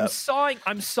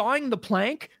 I'm sawing the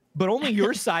plank, but only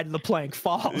your side of the plank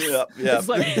falls. It's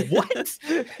like, what?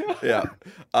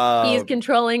 He's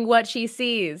controlling what she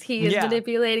sees. He is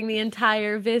manipulating the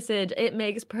entire visage. It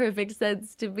makes perfect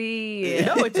sense to me.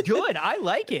 No, it's good. I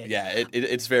like it. Yeah,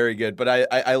 it's very good. But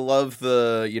I love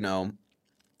the,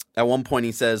 at one point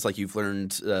he says, like, you've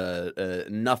learned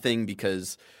nothing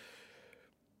because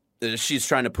she's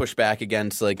trying to push back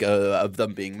against, like, of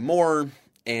them being more.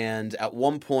 And at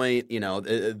one point,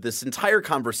 this entire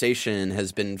conversation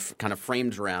has been kind of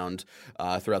framed around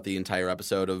throughout the entire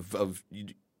episode of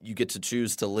you get to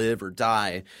choose to live or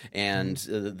die, and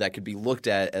that could be looked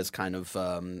at as kind of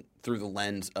through the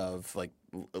lens of like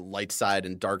light side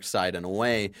and dark side in a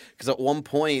way. Because at one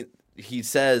point he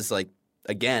says like,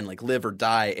 again, like live or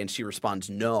die, and she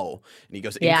responds no, and he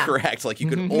goes incorrect. Like you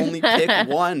can only pick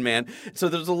one, man. So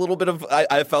there's a little bit of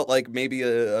I felt like maybe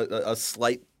a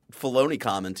slight Filoni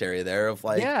commentary there of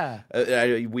like,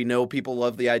 we know people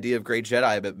love the idea of great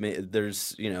Jedi, but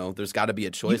there's got to be a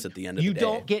choice at the end of the day. You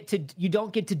don't get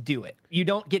to do it. You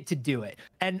don't get to do it.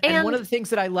 And one of the things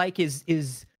that I like is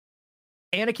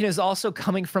Anakin is also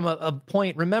coming from a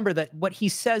point. Remember that what he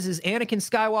says is Anakin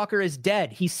Skywalker is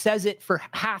dead. He says it for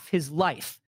half his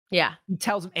life. Yeah. He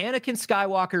tells him Anakin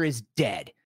Skywalker is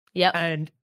dead. Yep. And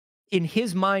in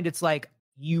his mind, it's like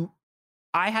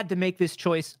I had to make this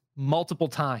choice multiple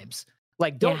times.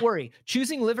 Like, don't worry,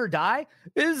 choosing live or die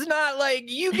is not like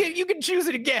you can choose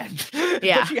it again.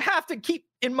 But you have to keep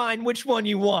in mind which one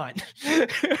you want. I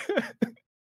think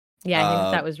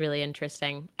that was really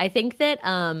interesting. I think that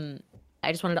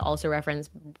I just wanted to also reference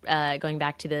going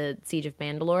back to the Siege of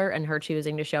Mandalore and her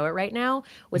choosing to show it right now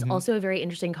was also a very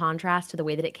interesting contrast to the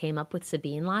way that it came up with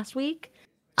Sabine last week.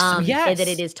 And that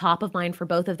it is top of mind for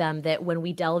both of them, that when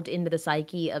we delved into the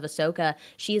psyche of Ahsoka,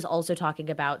 she is also talking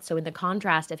about, so in the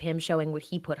contrast of him showing what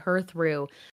he put her through,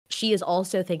 she is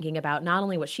also thinking about not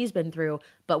only what she's been through,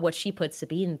 but what she put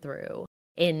Sabine through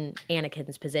in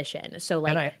Anakin's position. So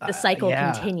like the cycle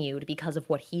continued because of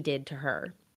what he did to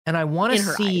her. And I want to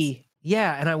see,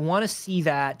 and I want to see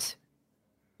that,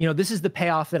 this is the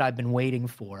payoff that I've been waiting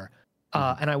for.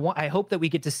 And I hope that we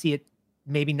get to see it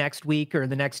maybe next week or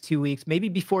the next 2 weeks, maybe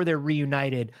before they're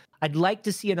reunited. I'd like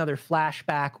to see another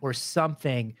flashback or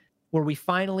something where we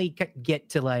finally get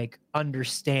to like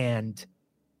understand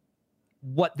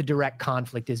what the direct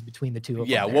conflict is between the two of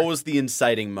them. Yeah, what was the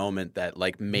inciting moment that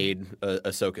like made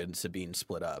Ahsoka and Sabine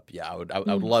split up? Yeah, I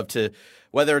would love to,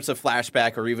 whether it's a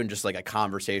flashback or even just like a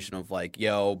conversation of like,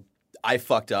 yo, I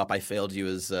fucked up. I failed you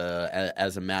as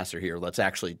a master here. Let's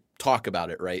actually talk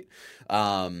about it, right?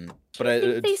 But do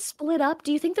you think they split up?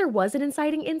 Do you think there was an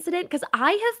inciting incident? Because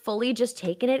I have fully just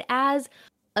taken it as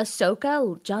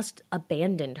Ahsoka just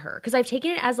abandoned her. Because I've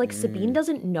taken it as like Sabine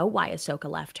doesn't know why Ahsoka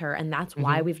left her, and that's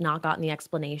why we've not gotten the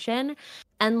explanation.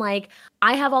 And like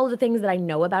I have all of the things that I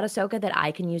know about Ahsoka that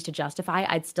I can use to justify.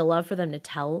 I'd still love for them to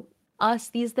tell us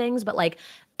these things, but like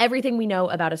everything we know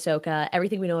about Ahsoka,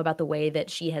 everything we know about the way that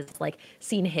she has like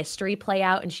seen history play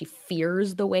out, and she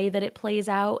fears the way that it plays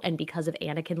out, and because of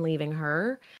Anakin leaving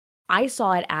her, I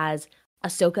saw it as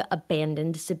Ahsoka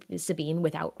abandoned Sabine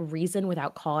without reason,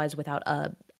 without cause, without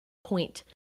a point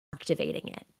activating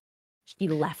it. She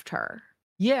left her.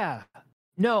 Yeah.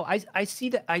 No, I see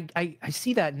that. I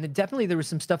see that. And definitely there was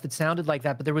some stuff that sounded like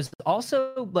that, but there was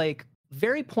also like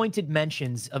very pointed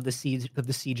mentions of the siege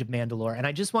of Mandalore. And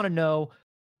I just want to know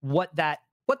what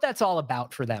that's all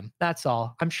about for them. That's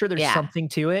all. I'm sure there's something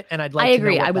to it, and I'd like to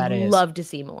know what that is. I would love to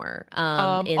see more.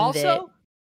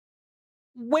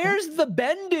 Where's the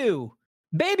Bendu?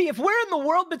 Baby, if we're in the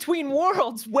world between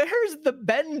worlds, where's the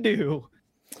Bendu?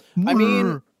 I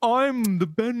mean, I'm the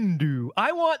Bendu.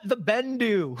 I want the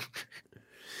Bendu.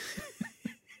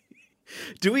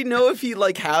 Do we know if he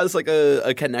like has like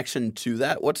a connection to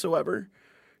that whatsoever?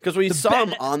 Because we saw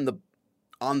him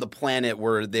on the planet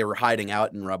where they were hiding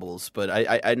out in Rebels, but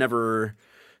I never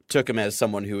took him as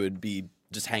someone who would be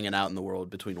just hanging out in the world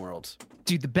between worlds.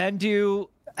 Dude, the Bendu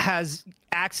has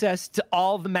access to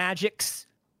all the magics.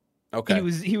 Okay.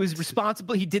 He was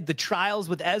responsible. He did the trials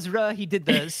with Ezra. He did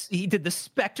the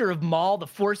Spectre of Maul, the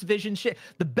Force Vision shit.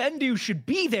 The Bendu should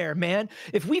be there, man.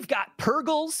 If we've got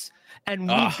Purgles and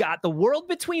we've got the world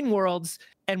between worlds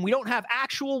and we don't have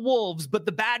actual wolves, but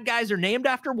the bad guys are named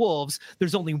after wolves,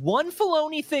 there's only one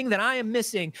Filoni thing that I am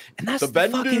missing, and that's the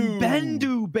fucking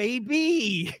Bendu,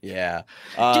 baby. Yeah.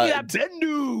 Give me that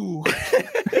Bendu.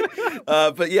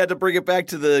 But yeah, to bring it back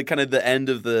to the kind of the end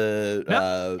of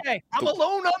the hey, I'm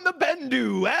alone on the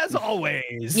Bendu, as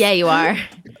always. Yeah, you are.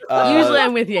 Usually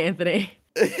I'm with you, Anthony.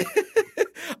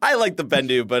 I like the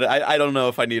Bendu, but I don't know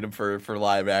if I need him for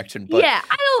live action. But, yeah,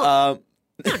 I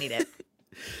don't need it.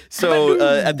 So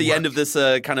at the end of this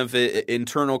kind of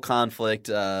internal conflict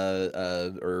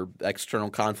or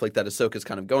external conflict that Ahsoka's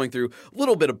kind of going through, a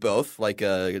little bit of both, like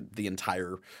the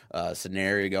entire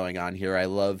scenario going on here. I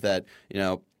love that,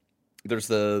 there's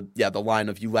the line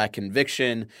of "you lack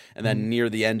conviction," and then near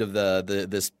the end of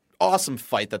this awesome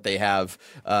fight that they have,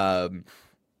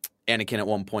 Anakin at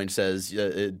one point says,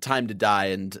 "Time to die,"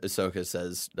 and Ahsoka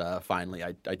says, "Finally,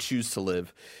 I choose to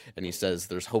live." And he says,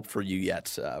 "There's hope for you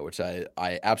yet," which I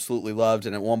absolutely loved.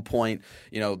 And at one point,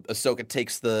 Ahsoka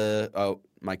takes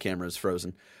my camera is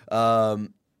frozen.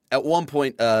 At one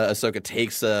point, Ahsoka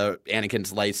takes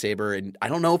Anakin's lightsaber, and I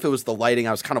don't know if it was the lighting.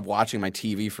 I was kind of watching my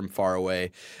TV from far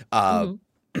away.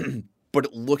 But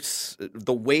it looks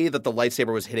the way that the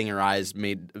lightsaber was hitting her eyes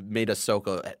made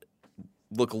Ahsoka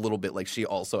look a little bit like she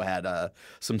also had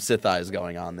some Sith eyes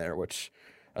going on there, which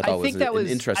I thought was an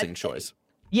interesting choice.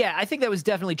 Yeah, I think that was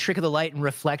definitely trick of the light and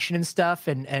reflection and stuff,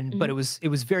 but it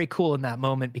was very cool in that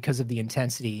moment because of the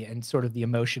intensity and sort of the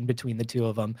emotion between the two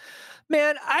of them.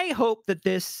 Man, I hope that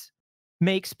this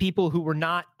makes people who were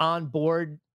not on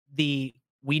board the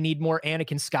 "we need more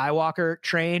Anakin Skywalker"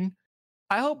 train.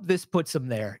 I hope this puts them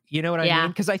there. You know what I mean?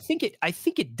 Because I think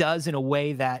it does in a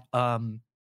way that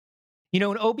in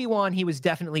Obi-Wan, he was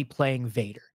definitely playing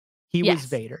Vader. He was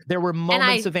Vader. There were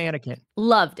moments of Anakin.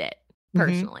 Loved it,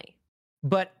 personally.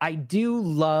 But I do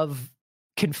love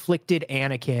conflicted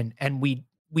Anakin, and we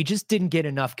just didn't get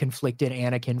enough conflicted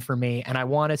Anakin for me, and I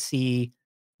want to see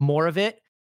more of it.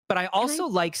 But I also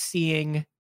like seeing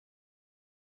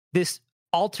this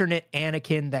alternate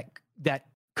Anakin that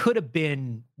could have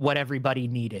been what everybody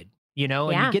needed.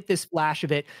 And you get this flash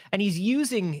of it, and he's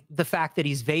using the fact that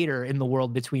he's Vader in the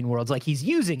world between worlds, like he's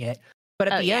using it. But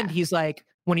at the end, he's like,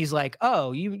 when he's like,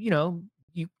 "Oh, you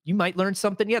might learn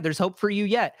something. Yeah, there's hope for you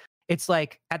yet." It's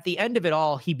like at the end of it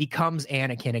all, he becomes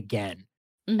Anakin again.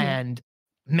 And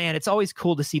man, it's always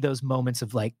cool to see those moments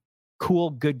of like cool,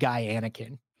 good guy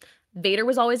Anakin. Vader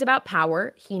was always about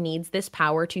power. He needs this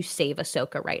power to save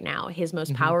Ahsoka right now. His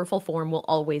most powerful form will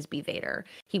always be Vader.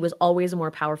 He was always a more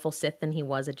powerful Sith than he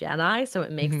was a Jedi, so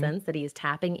it makes sense that he is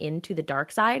tapping into the dark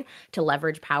side to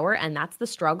leverage power, and that's the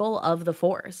struggle of the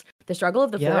Force. The struggle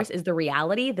of the Force is the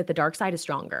reality that the dark side is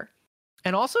stronger.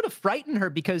 And also to frighten her,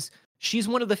 because she's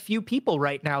one of the few people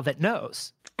right now that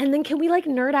knows. And then can we like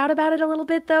nerd out about it a little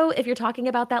bit though? If you're talking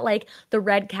about that, like the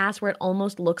red cast where it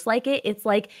almost looks like it, it's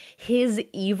like his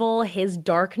evil, his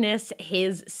darkness,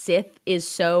 his Sith is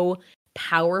so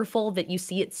powerful that you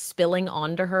see it spilling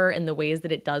onto her in the ways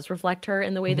that it does reflect her,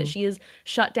 in the way that she is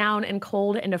shut down and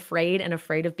cold and afraid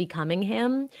of becoming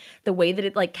him. The way that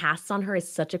it like casts on her is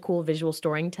such a cool visual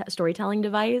storytelling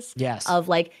device. Yes. Of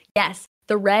like, yes,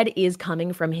 the red is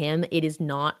coming from him. It is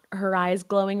not her eyes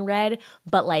glowing red,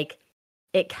 but like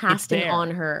it casting on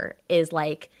her is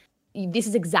like, this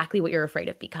is exactly what you're afraid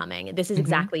of becoming. This is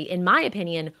exactly, in my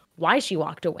opinion, why she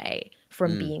walked away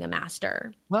from being a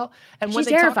master. Well, and she's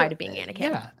terrified of being Anakin.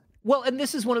 Yeah. Well, and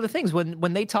this is one of the things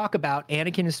when they talk about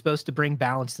Anakin is supposed to bring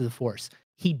balance to the Force.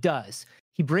 He does.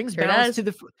 He brings balance to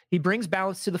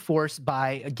the Force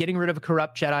by getting rid of a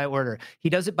corrupt Jedi Order. He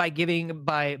does it by giving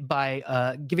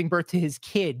birth to his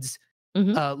kids,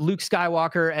 Luke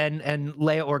Skywalker and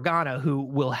Leia Organa, who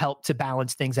will help to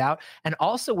balance things out. And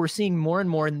also, we're seeing more and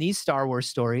more in these Star Wars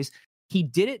stories. He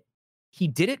did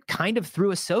it kind of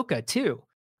through Ahsoka too.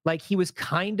 Like he was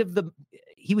kind of the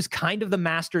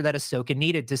master that Ahsoka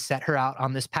needed to set her out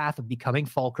on this path of becoming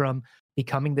Fulcrum,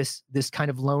 becoming this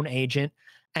kind of lone agent,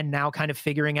 and now kind of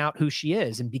figuring out who she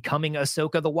is and becoming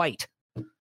Ahsoka the White.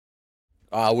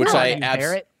 Which I'm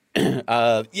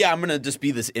gonna just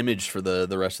be this image for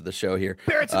the rest of the show here.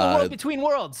 Barrett's in the world between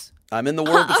worlds. I'm in the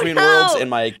world between worlds, and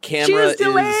my camera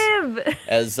is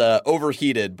as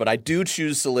overheated. But I do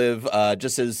choose to live,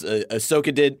 just as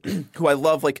Ahsoka did, who I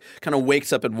love. Like, kind of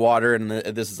wakes up in water, and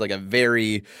this is like a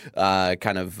very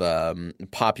kind of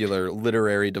popular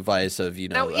literary device of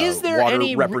now, is there water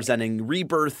any representing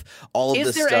rebirth. All of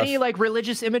this stuff. Is there any like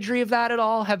religious imagery of that at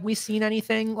all? Have we seen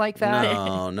anything like that?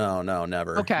 No,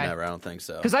 never. Okay, never. I don't think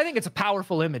so. Because I think it's a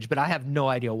powerful image, but I have no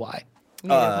idea why.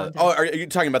 Are you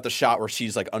talking about the shot where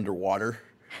she's like underwater?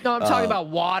 No, I'm talking about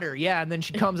water. Yeah, and then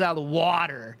she comes out of the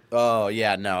water. Oh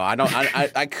yeah, no, I don't.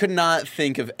 I could not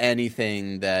think of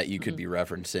anything that you could be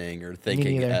referencing or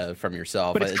thinking from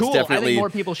yourself. But it's cool. Definitely, I think more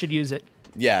people should use it.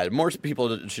 Yeah, more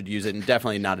people should use it, and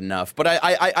definitely not enough. But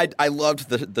I loved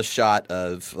the shot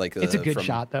of like it's a good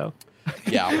shot though.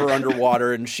 Yeah, her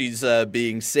underwater, and she's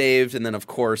being saved, and then of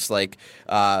course, like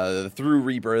through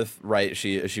rebirth, right?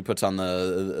 She puts on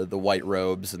the white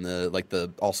robes and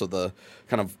also the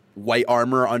kind of white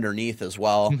armor underneath as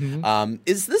well. Mm-hmm.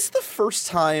 Is this the first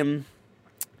time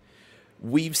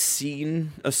we've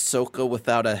seen Ahsoka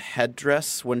without a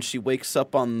headdress when she wakes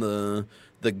up on the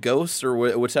Ghost or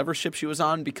whichever ship she was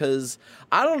on? Because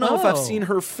I don't know if I've seen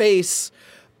her face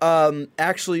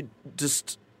actually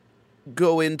just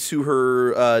go into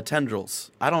her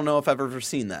tendrils. I don't know if I've ever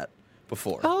seen that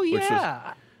before. Oh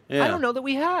yeah. I don't know that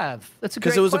we have. That's a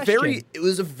great question. Because it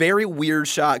was a very weird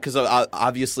shot because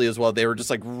obviously as well they were just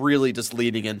like really just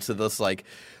leaning into this like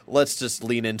let's just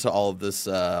lean into all of this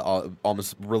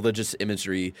almost religious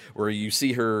imagery where you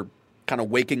see her kind of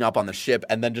waking up on the ship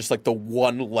and then just like the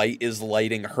one light is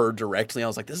lighting her directly. I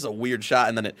was like, this is a weird shot,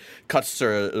 and then it cuts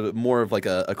to more of like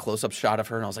a close-up shot of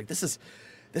her, and I was like, this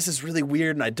is really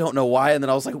weird, and I don't know why. And then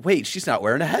I was like, wait, she's not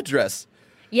wearing a headdress.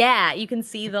 Yeah, you can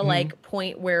see the like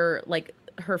point where like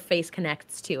her face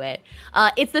connects to it.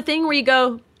 It's the thing where you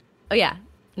go, oh yeah,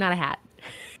 not a hat.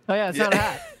 Oh yeah, it's not a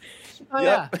hat. Oh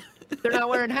yeah, they're not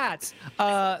wearing hats.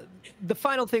 The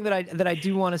final thing that I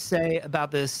do want to say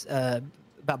about this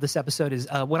episode is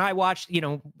when I watched,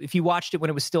 if you watched it when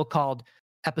it was still called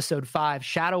Episode 5,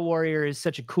 Shadow Warrior is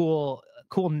such a cool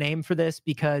name for this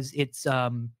because it's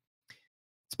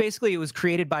basically, it was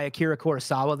created by Akira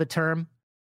Kurosawa, the term,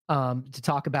 to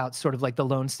talk about sort of like the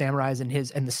lone samurais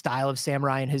and the style of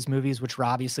samurai in his movies, which were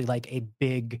obviously like a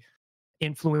big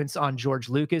influence on George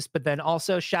Lucas. But then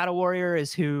also Shadow Warrior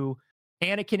is who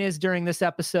Anakin is during this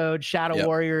episode. Shadow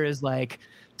Warrior is like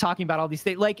talking about all these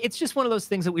things. Like, it's just one of those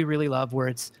things that we really love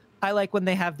where I like when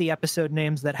they have the episode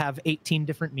names that have 18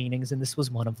 different meanings, and this was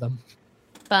one of them.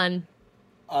 Fun.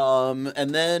 And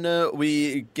then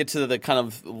we get to the kind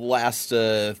of last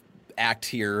act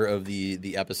here of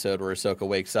the episode where Ahsoka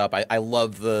wakes up. I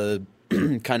love the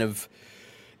kind of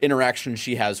interaction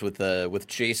she has with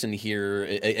Jason here.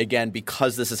 Again,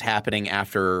 because this is happening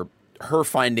after her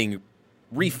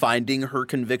refinding her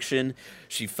conviction,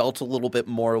 she felt a little bit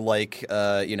more like,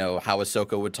 how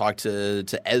Ahsoka would talk to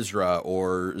Ezra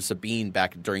or Sabine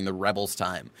back during the Rebels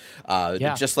time.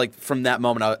 Just like from that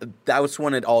moment, that was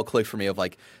when it all clicked for me of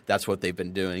like, that's what they've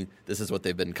been doing. This is what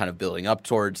they've been kind of building up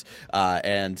towards.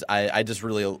 And I just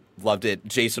really loved it.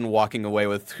 Jason walking away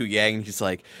with Hu Yang, he's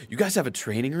like, you guys have a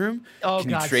training room? Oh,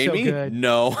 Can God, you train so me? good.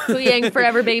 No. Hu Yang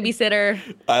forever babysitter.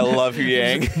 I love Hu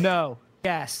Yang. No.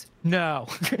 Yes. No.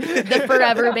 The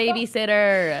forever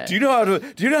babysitter. Do you know how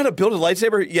to build a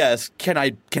lightsaber? Yes. Can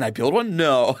I build one?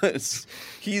 No.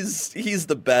 He's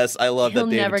the best. I love He'll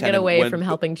that David never get Tennant away from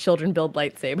helping children build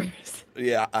lightsabers.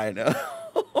 Yeah, I know.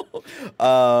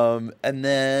 And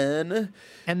then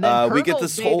we get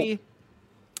this baby.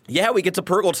 we get to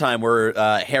Purgle time where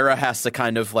Hera has to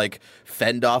kind of like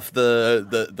fend off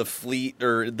the fleet,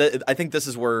 I think this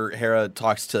is where Hera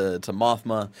talks to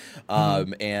Mothma,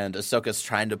 and Ahsoka's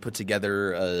trying to put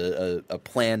together a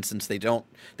plan since they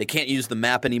can't use the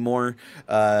map anymore,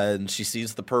 and she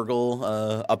sees the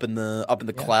Purgle up in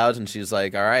the clouds, and she's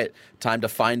like, all right, time to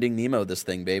Finding Nemo this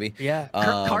thing, baby. Yeah.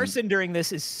 Carson during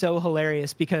this is so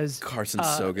hilarious because Carson's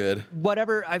so good.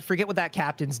 Whatever, I forget what that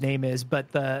captain's name is,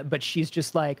 but she's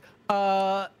just like,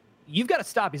 you've got to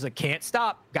stop. He's like, can't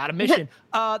stop. Got a mission.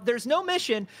 There's no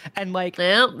mission. And like,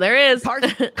 well, there is.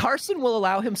 Carson will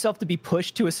allow himself to be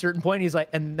pushed to a certain point. He's like,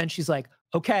 and then she's like,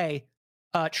 okay,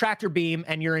 tractor beam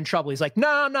and you're in trouble. He's like, no,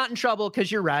 I'm not in trouble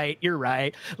because you're right.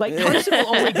 Like, Carson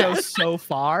will only go so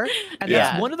far. And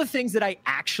that's one of the things that I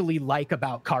actually like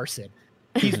about Carson.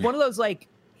 He's one of those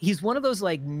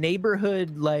like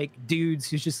neighborhood like dudes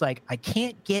who's just like, I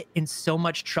can't get in so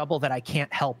much trouble that I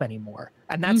can't help anymore.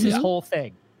 And that's his whole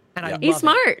thing. And I love He's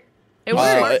smart. He's a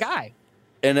smart guy.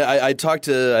 And I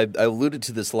alluded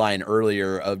to this line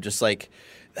earlier of just like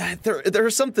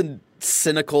There's something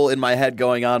cynical in my head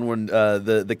going on when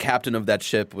the captain of that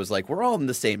ship was like, "We're all on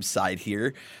the same side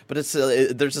here," but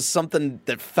there's just something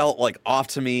that felt like off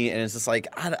to me, and it's just like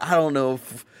I don't know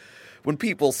if. When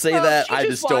people say that, I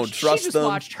just don't trust them. She just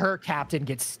watched her captain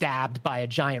get stabbed by a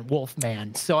giant wolf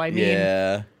man. So, I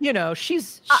mean,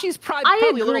 she's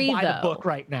probably a little by the book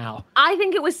right now. I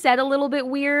think it was said a little bit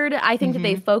weird. I think that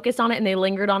they focused on it and they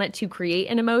lingered on it to create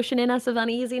an emotion in us of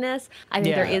uneasiness. I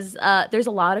think there's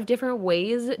a lot of different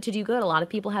ways to do good. A lot of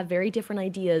people have very different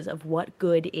ideas of what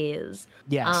good is.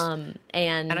 Yes.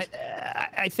 And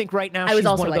I think right now she's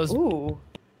one of those. Ooh.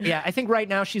 Yeah, I think right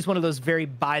now she's one of those very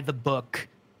by the book.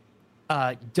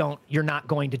 You're not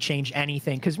going to change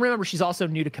anything. Because remember, she's also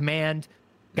new to command.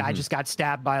 Guy just got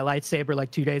stabbed by a lightsaber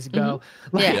like 2 days ago.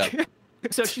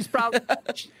 So she's probably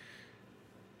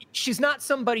she's not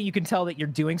somebody you can tell that you're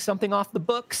doing something off the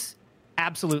books.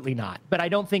 Absolutely not. But I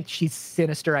don't think she's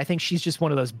sinister. I think she's just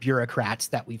one of those bureaucrats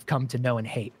that we've come to know and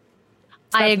hate.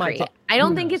 So I agree. I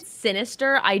don't think it's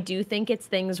sinister. I do think it's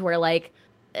things where, like,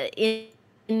 in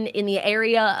the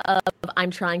area of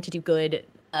I'm trying to do good.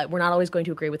 We're not always going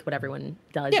to agree with what everyone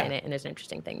does in it, and there's an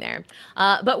interesting thing there.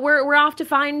 But we're off to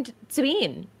find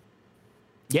Sabine.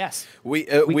 Yes, we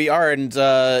are, and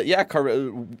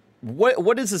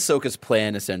what is Ahsoka's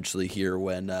plan essentially here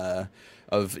when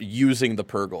of using the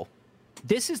Purgle?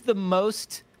 This is the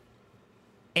most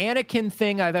Anakin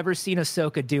thing I've ever seen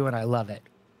Ahsoka do, and I love it.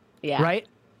 Yeah, right.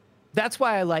 That's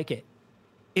why I like it.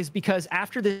 Is because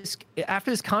after this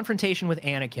confrontation with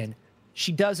Anakin.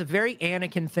 She does a very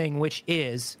Anakin thing, which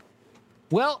is,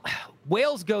 well,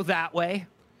 whales go that way.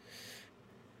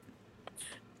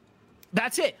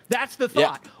 That's it. That's the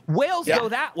thought. Yeah. Whales go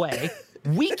that way.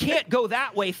 We can't go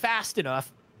that way fast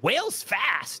enough. Whales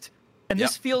fast. And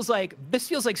this feels like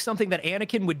something that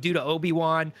Anakin would do to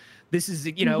Obi-Wan. This is,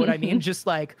 you know what I mean? Just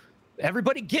like,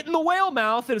 everybody get in the whale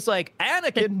mouth. And it's like,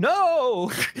 Anakin, no.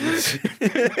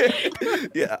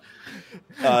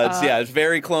 It's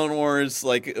very Clone Wars,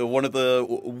 like one of the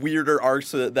weirder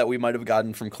arcs that we might have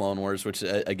gotten from Clone Wars, which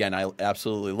again I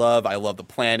absolutely love. I love the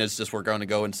plan is just we're going to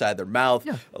go inside their mouth.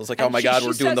 Yeah. I was like, oh my god,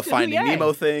 we're doing the Finding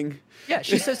Nemo thing. Yeah,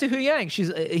 she says to Hu Yang,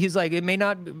 he's like, we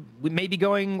may be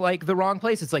going like the wrong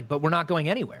place. It's like, but we're not going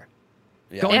anywhere.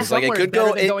 Yeah, it's like it could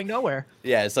go going nowhere.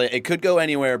 Yeah, it's like it could go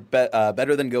anywhere,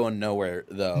 better than going nowhere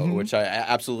though, which I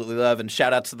absolutely love. And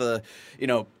shout out to the,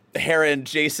 Hera and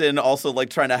Jason also like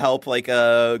trying to help like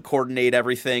coordinate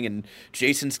everything, and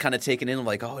Jason's kind of taken in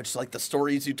like, oh, it's like the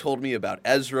stories you told me about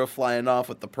Ezra flying off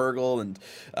with the Purgle, and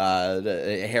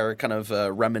Hera kind of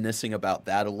reminiscing about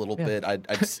that a little bit. I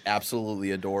just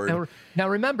absolutely adored. Now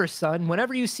remember, son,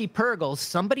 whenever you see Purgles,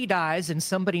 somebody dies and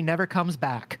somebody never comes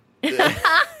back.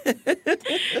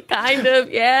 Kind of,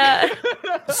 yeah.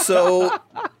 So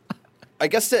I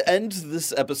guess to end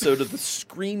this episode of the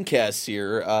screencast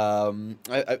here,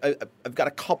 I've got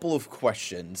a couple of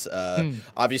questions.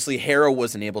 Obviously, Hera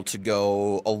wasn't able to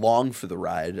go along for the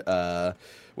ride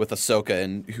with Ahsoka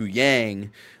and Hu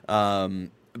Yang.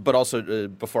 But also,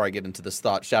 before I get into this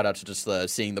thought, shout out to just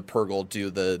seeing the Purgle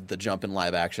do the jump in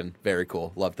live action. Very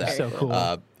cool. Love that. So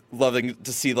cool. Loving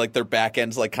to see like their back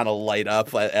ends like kind of light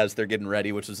up as they're getting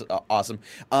ready, which is awesome.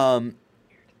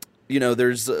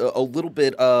 There's a little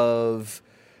bit of,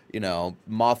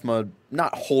 Mothma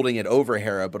not holding it over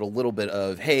Hera, but a little bit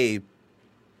of, hey,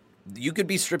 you could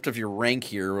be stripped of your rank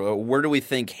here. Where do we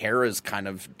think Hera's kind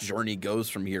of journey goes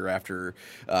from here after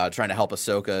trying to help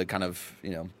Ahsoka kind of,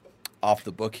 off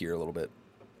the book here a little bit?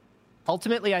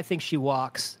 Ultimately, I think she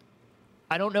walks.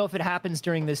 I don't know if it happens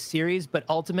during this series, but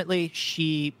ultimately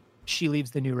she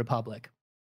leaves the New Republic.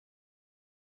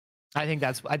 I think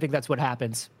that's what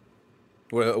happens.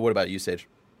 What about you, Sage?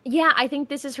 Yeah, I think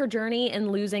this is her journey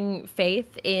in losing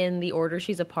faith in the order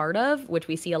she's a part of, which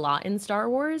we see a lot in Star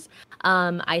Wars.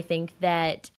 I think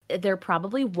that there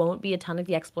probably won't be a ton of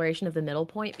the exploration of the middle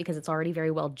point because it's already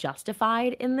very well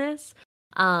justified in this.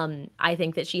 I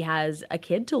think that she has a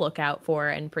kid to look out for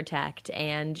and protect,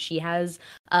 and she has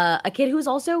a kid who's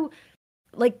also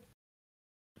like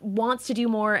wants to do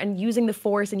more and using the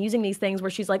Force and using these things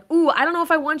where she's like, ooh, I don't know if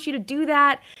I want you to do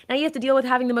that. Now you have to deal with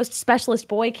having the most specialist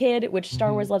boy kid, which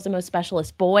Star Wars loves the most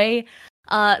specialist boy.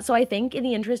 So I think in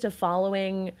the interest of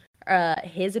following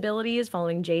his abilities,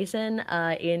 following Jason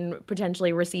in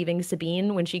potentially receiving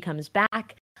Sabine when she comes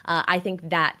back, I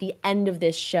think that the end of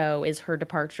this show is her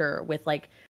departure with like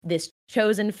this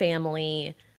chosen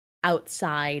family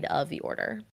outside of the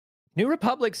Order. New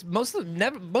Republic's most of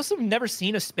them never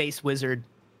seen a space wizard.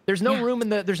 There's no room in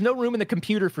the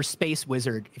computer for space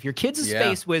wizard. If your kid's a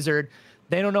space wizard,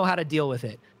 they don't know how to deal with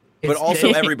it. But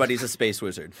also everybody's a space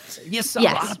wizard. Yes, a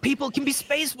lot of people can be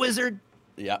space wizard.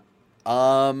 Yeah.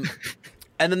 And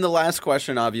then the last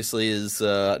question, obviously, is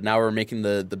now we're making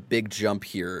the big jump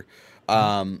here.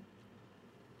 What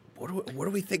do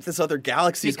we think this other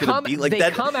galaxy is going to be like?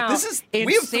 That come out this is in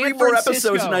we have San 3 more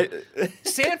Francisco. episodes tonight.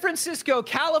 San Francisco,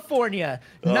 California,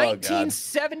 God.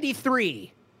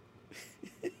 1973.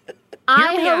 I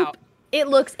Hear me hope out. it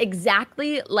looks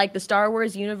exactly like the Star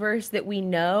Wars universe that we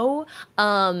know,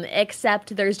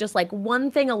 except there's just like one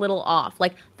thing a little off.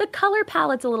 Like the color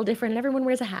palette's a little different and everyone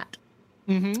wears a hat.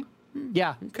 Mm-hmm.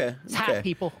 Yeah. Okay. It's hat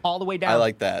people all the way down. I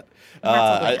like that.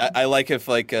 I like if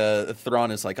like Thrawn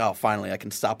is like, oh, finally I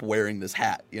can stop wearing this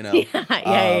hat. You know.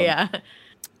 Yeah.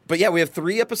 But yeah, we have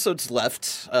 3 episodes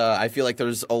left. I feel like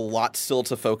there's a lot still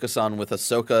to focus on with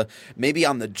Ahsoka, maybe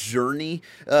on the journey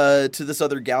to this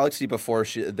other galaxy before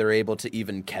they're able to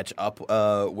even catch up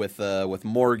with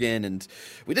Morgan. And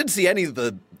we didn't see any of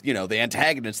the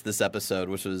antagonists this episode,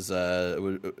 which was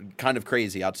kind of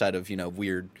crazy outside of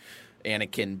weird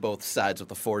Anakin both sides of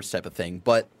the Force type of thing.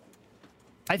 But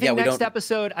I think next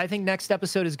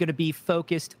episode is going to be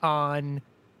focused on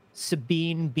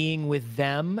Sabine being with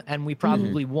them, and we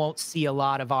probably won't see a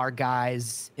lot of our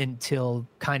guys until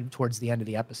kind of towards the end of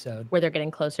the episode, Where they're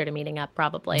getting closer to meeting up,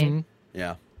 probably. Mm-hmm.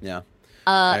 yeah.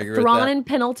 I agree with Thrawn that. and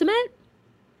penultimate.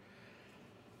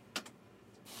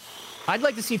 I'd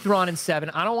like to see Thrawn in 7.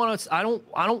 I don't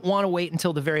want to wait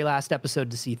until the very last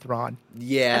episode to see Thrawn.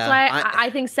 Yeah. That's why I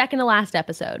think second to last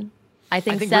episode. I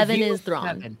think 7 reveal is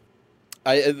Thrawn. 7.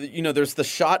 There's the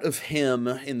shot of him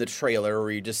in the trailer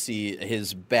where you just see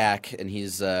his back and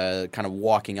he's kind of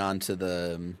walking onto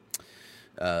the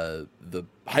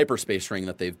hyperspace ring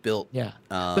that they've built. Yeah.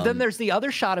 But then there's the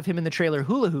other shot of him in the trailer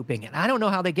hula hooping, and I don't know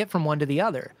how they get from one to the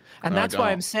other. And that's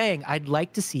why I'm saying I'd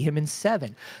like to see him in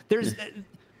 7. There's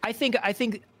I think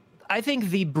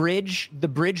the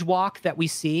bridge walk that we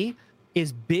see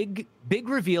is big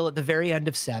reveal at the very end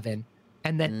of 7.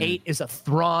 And then 8 is a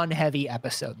Thrawn-heavy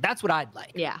episode. That's what I'd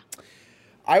like. Yeah.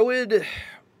 I would,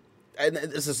 and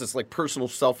this is just like personal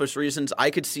selfish reasons, I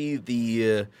could see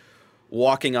the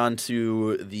walking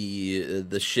onto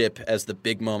the ship as the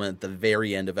big moment at the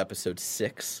very end of episode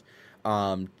 6.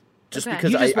 Just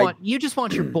because you just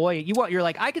want your boy. You're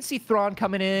like, I could see Thrawn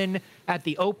coming in at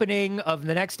the opening of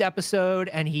the next episode,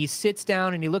 and he sits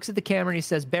down and he looks at the camera and he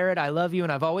says, "Barrett, I love you,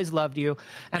 and I've always loved you."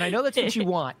 And I know that's what you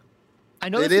want. I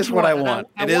know it is what I want.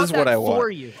 It is what I want for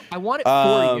you. I want it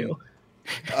for you.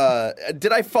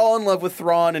 Did I fall in love with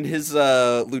Thrawn and his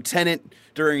lieutenant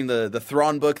during the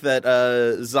Thrawn book that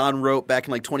Zahn wrote back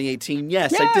in like 2018?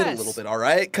 Yes, I did a little bit. All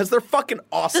right, because they're fucking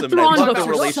awesome. The Thrawn and I love books their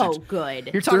are relationship. so good.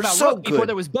 You're talking They're about so Rook. Before good.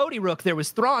 there was Bodhi Rook, there was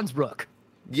Thrawn's Rook.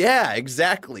 Yeah,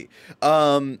 exactly.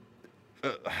 I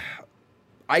hope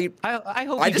I you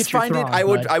just get your find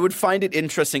Thrawn, I would find it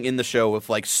interesting in the show with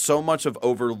like so much of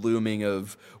overlooming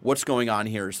of what's going on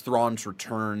here is Thrawn's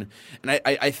return, and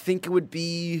I think it would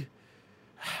be,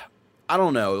 I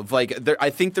don't know, like I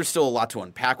think there's still a lot to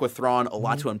unpack with Thrawn, a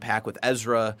lot to unpack with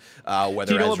Ezra,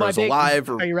 whether Ezra's alive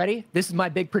or. Are you ready? This is my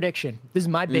big prediction. This is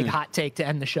my big hot take to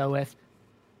end the show with.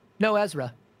 No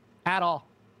Ezra, at all.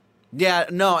 Yeah,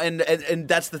 no, and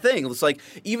that's the thing. It's like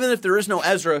even if there is no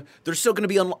Ezra, there's still going to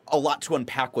be a lot to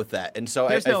unpack with that, and so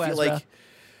I feel Ezra. like.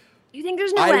 You think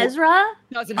there's no Ezra?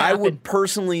 Doesn't I happen. would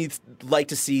personally like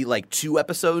to see like 2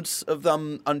 episodes of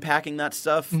them unpacking that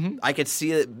stuff. I could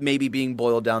see it maybe being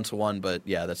boiled down to 1, but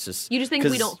yeah, that's just You just think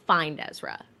we don't find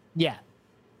Ezra? Yeah.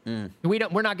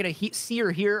 We're not going to see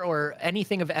or hear or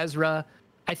anything of Ezra.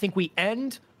 I think we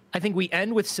end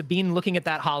with Sabine looking at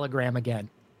that hologram again.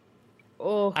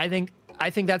 Oh, I think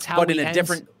that's how. But we in a end.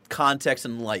 different context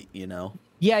and light, you know.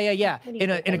 Yeah.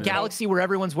 In a galaxy where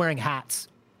everyone's wearing hats.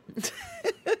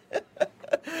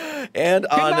 And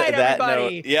on night, that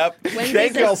everybody. note, yep. Wednesday's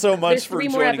Thank you all so much there's for 3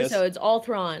 more joining us. episodes, all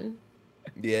Thrawn.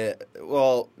 Yeah,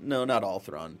 well, no, not all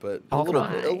Thrawn, but All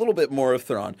a little bit more of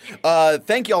Thrawn.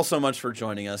 Thank you all so much for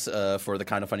joining us for the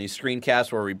Kind of Funny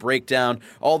screencast, where we break down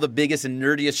all the biggest and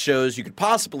nerdiest shows you could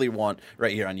possibly want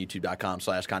right here on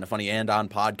youtube.com/kindoffunny and on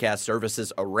podcast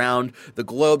services around the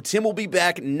globe. Tim will be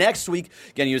back next week.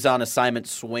 Again, he was on assignment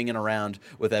swinging around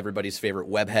with everybody's favorite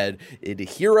webhead,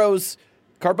 Heroes.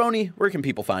 Carboni, where can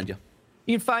people find you?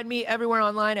 You can find me everywhere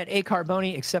online at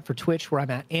 @Carboni, except for Twitch, where I'm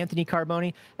at Anthony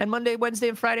Carboni, and Monday, Wednesday,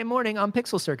 and Friday morning on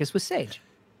Pixel Circus with Sage.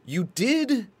 You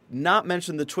did not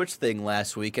mention the Twitch thing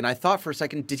last week, and I thought for a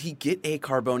second, did he get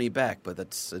Carboni back? But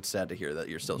it's sad to hear that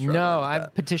you're still struggling No, with I've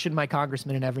that. petitioned my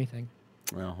congressman and everything.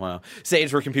 Oh, wow.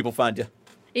 Sage, where can people find you?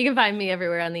 You can find me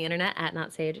everywhere on the internet at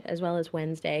NotSage, as well as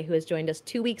Wednesday, who has joined us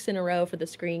 2 weeks in a row for the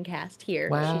screencast here.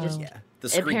 Wow. She just The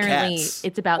screen apparently cats.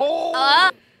 it's about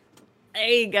There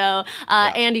you go.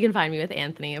 And you can find me with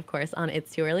Anthony, of course, on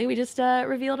It's Too Early. We just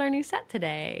revealed our new set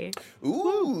today.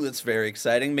 Ooh, that's very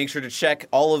exciting. Make sure to check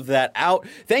all of that out.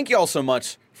 Thank you all so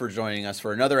much for joining us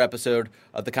for another episode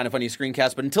of the Kind of Funny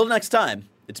Screencast. But until next time,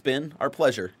 it's been our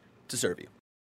pleasure to serve you.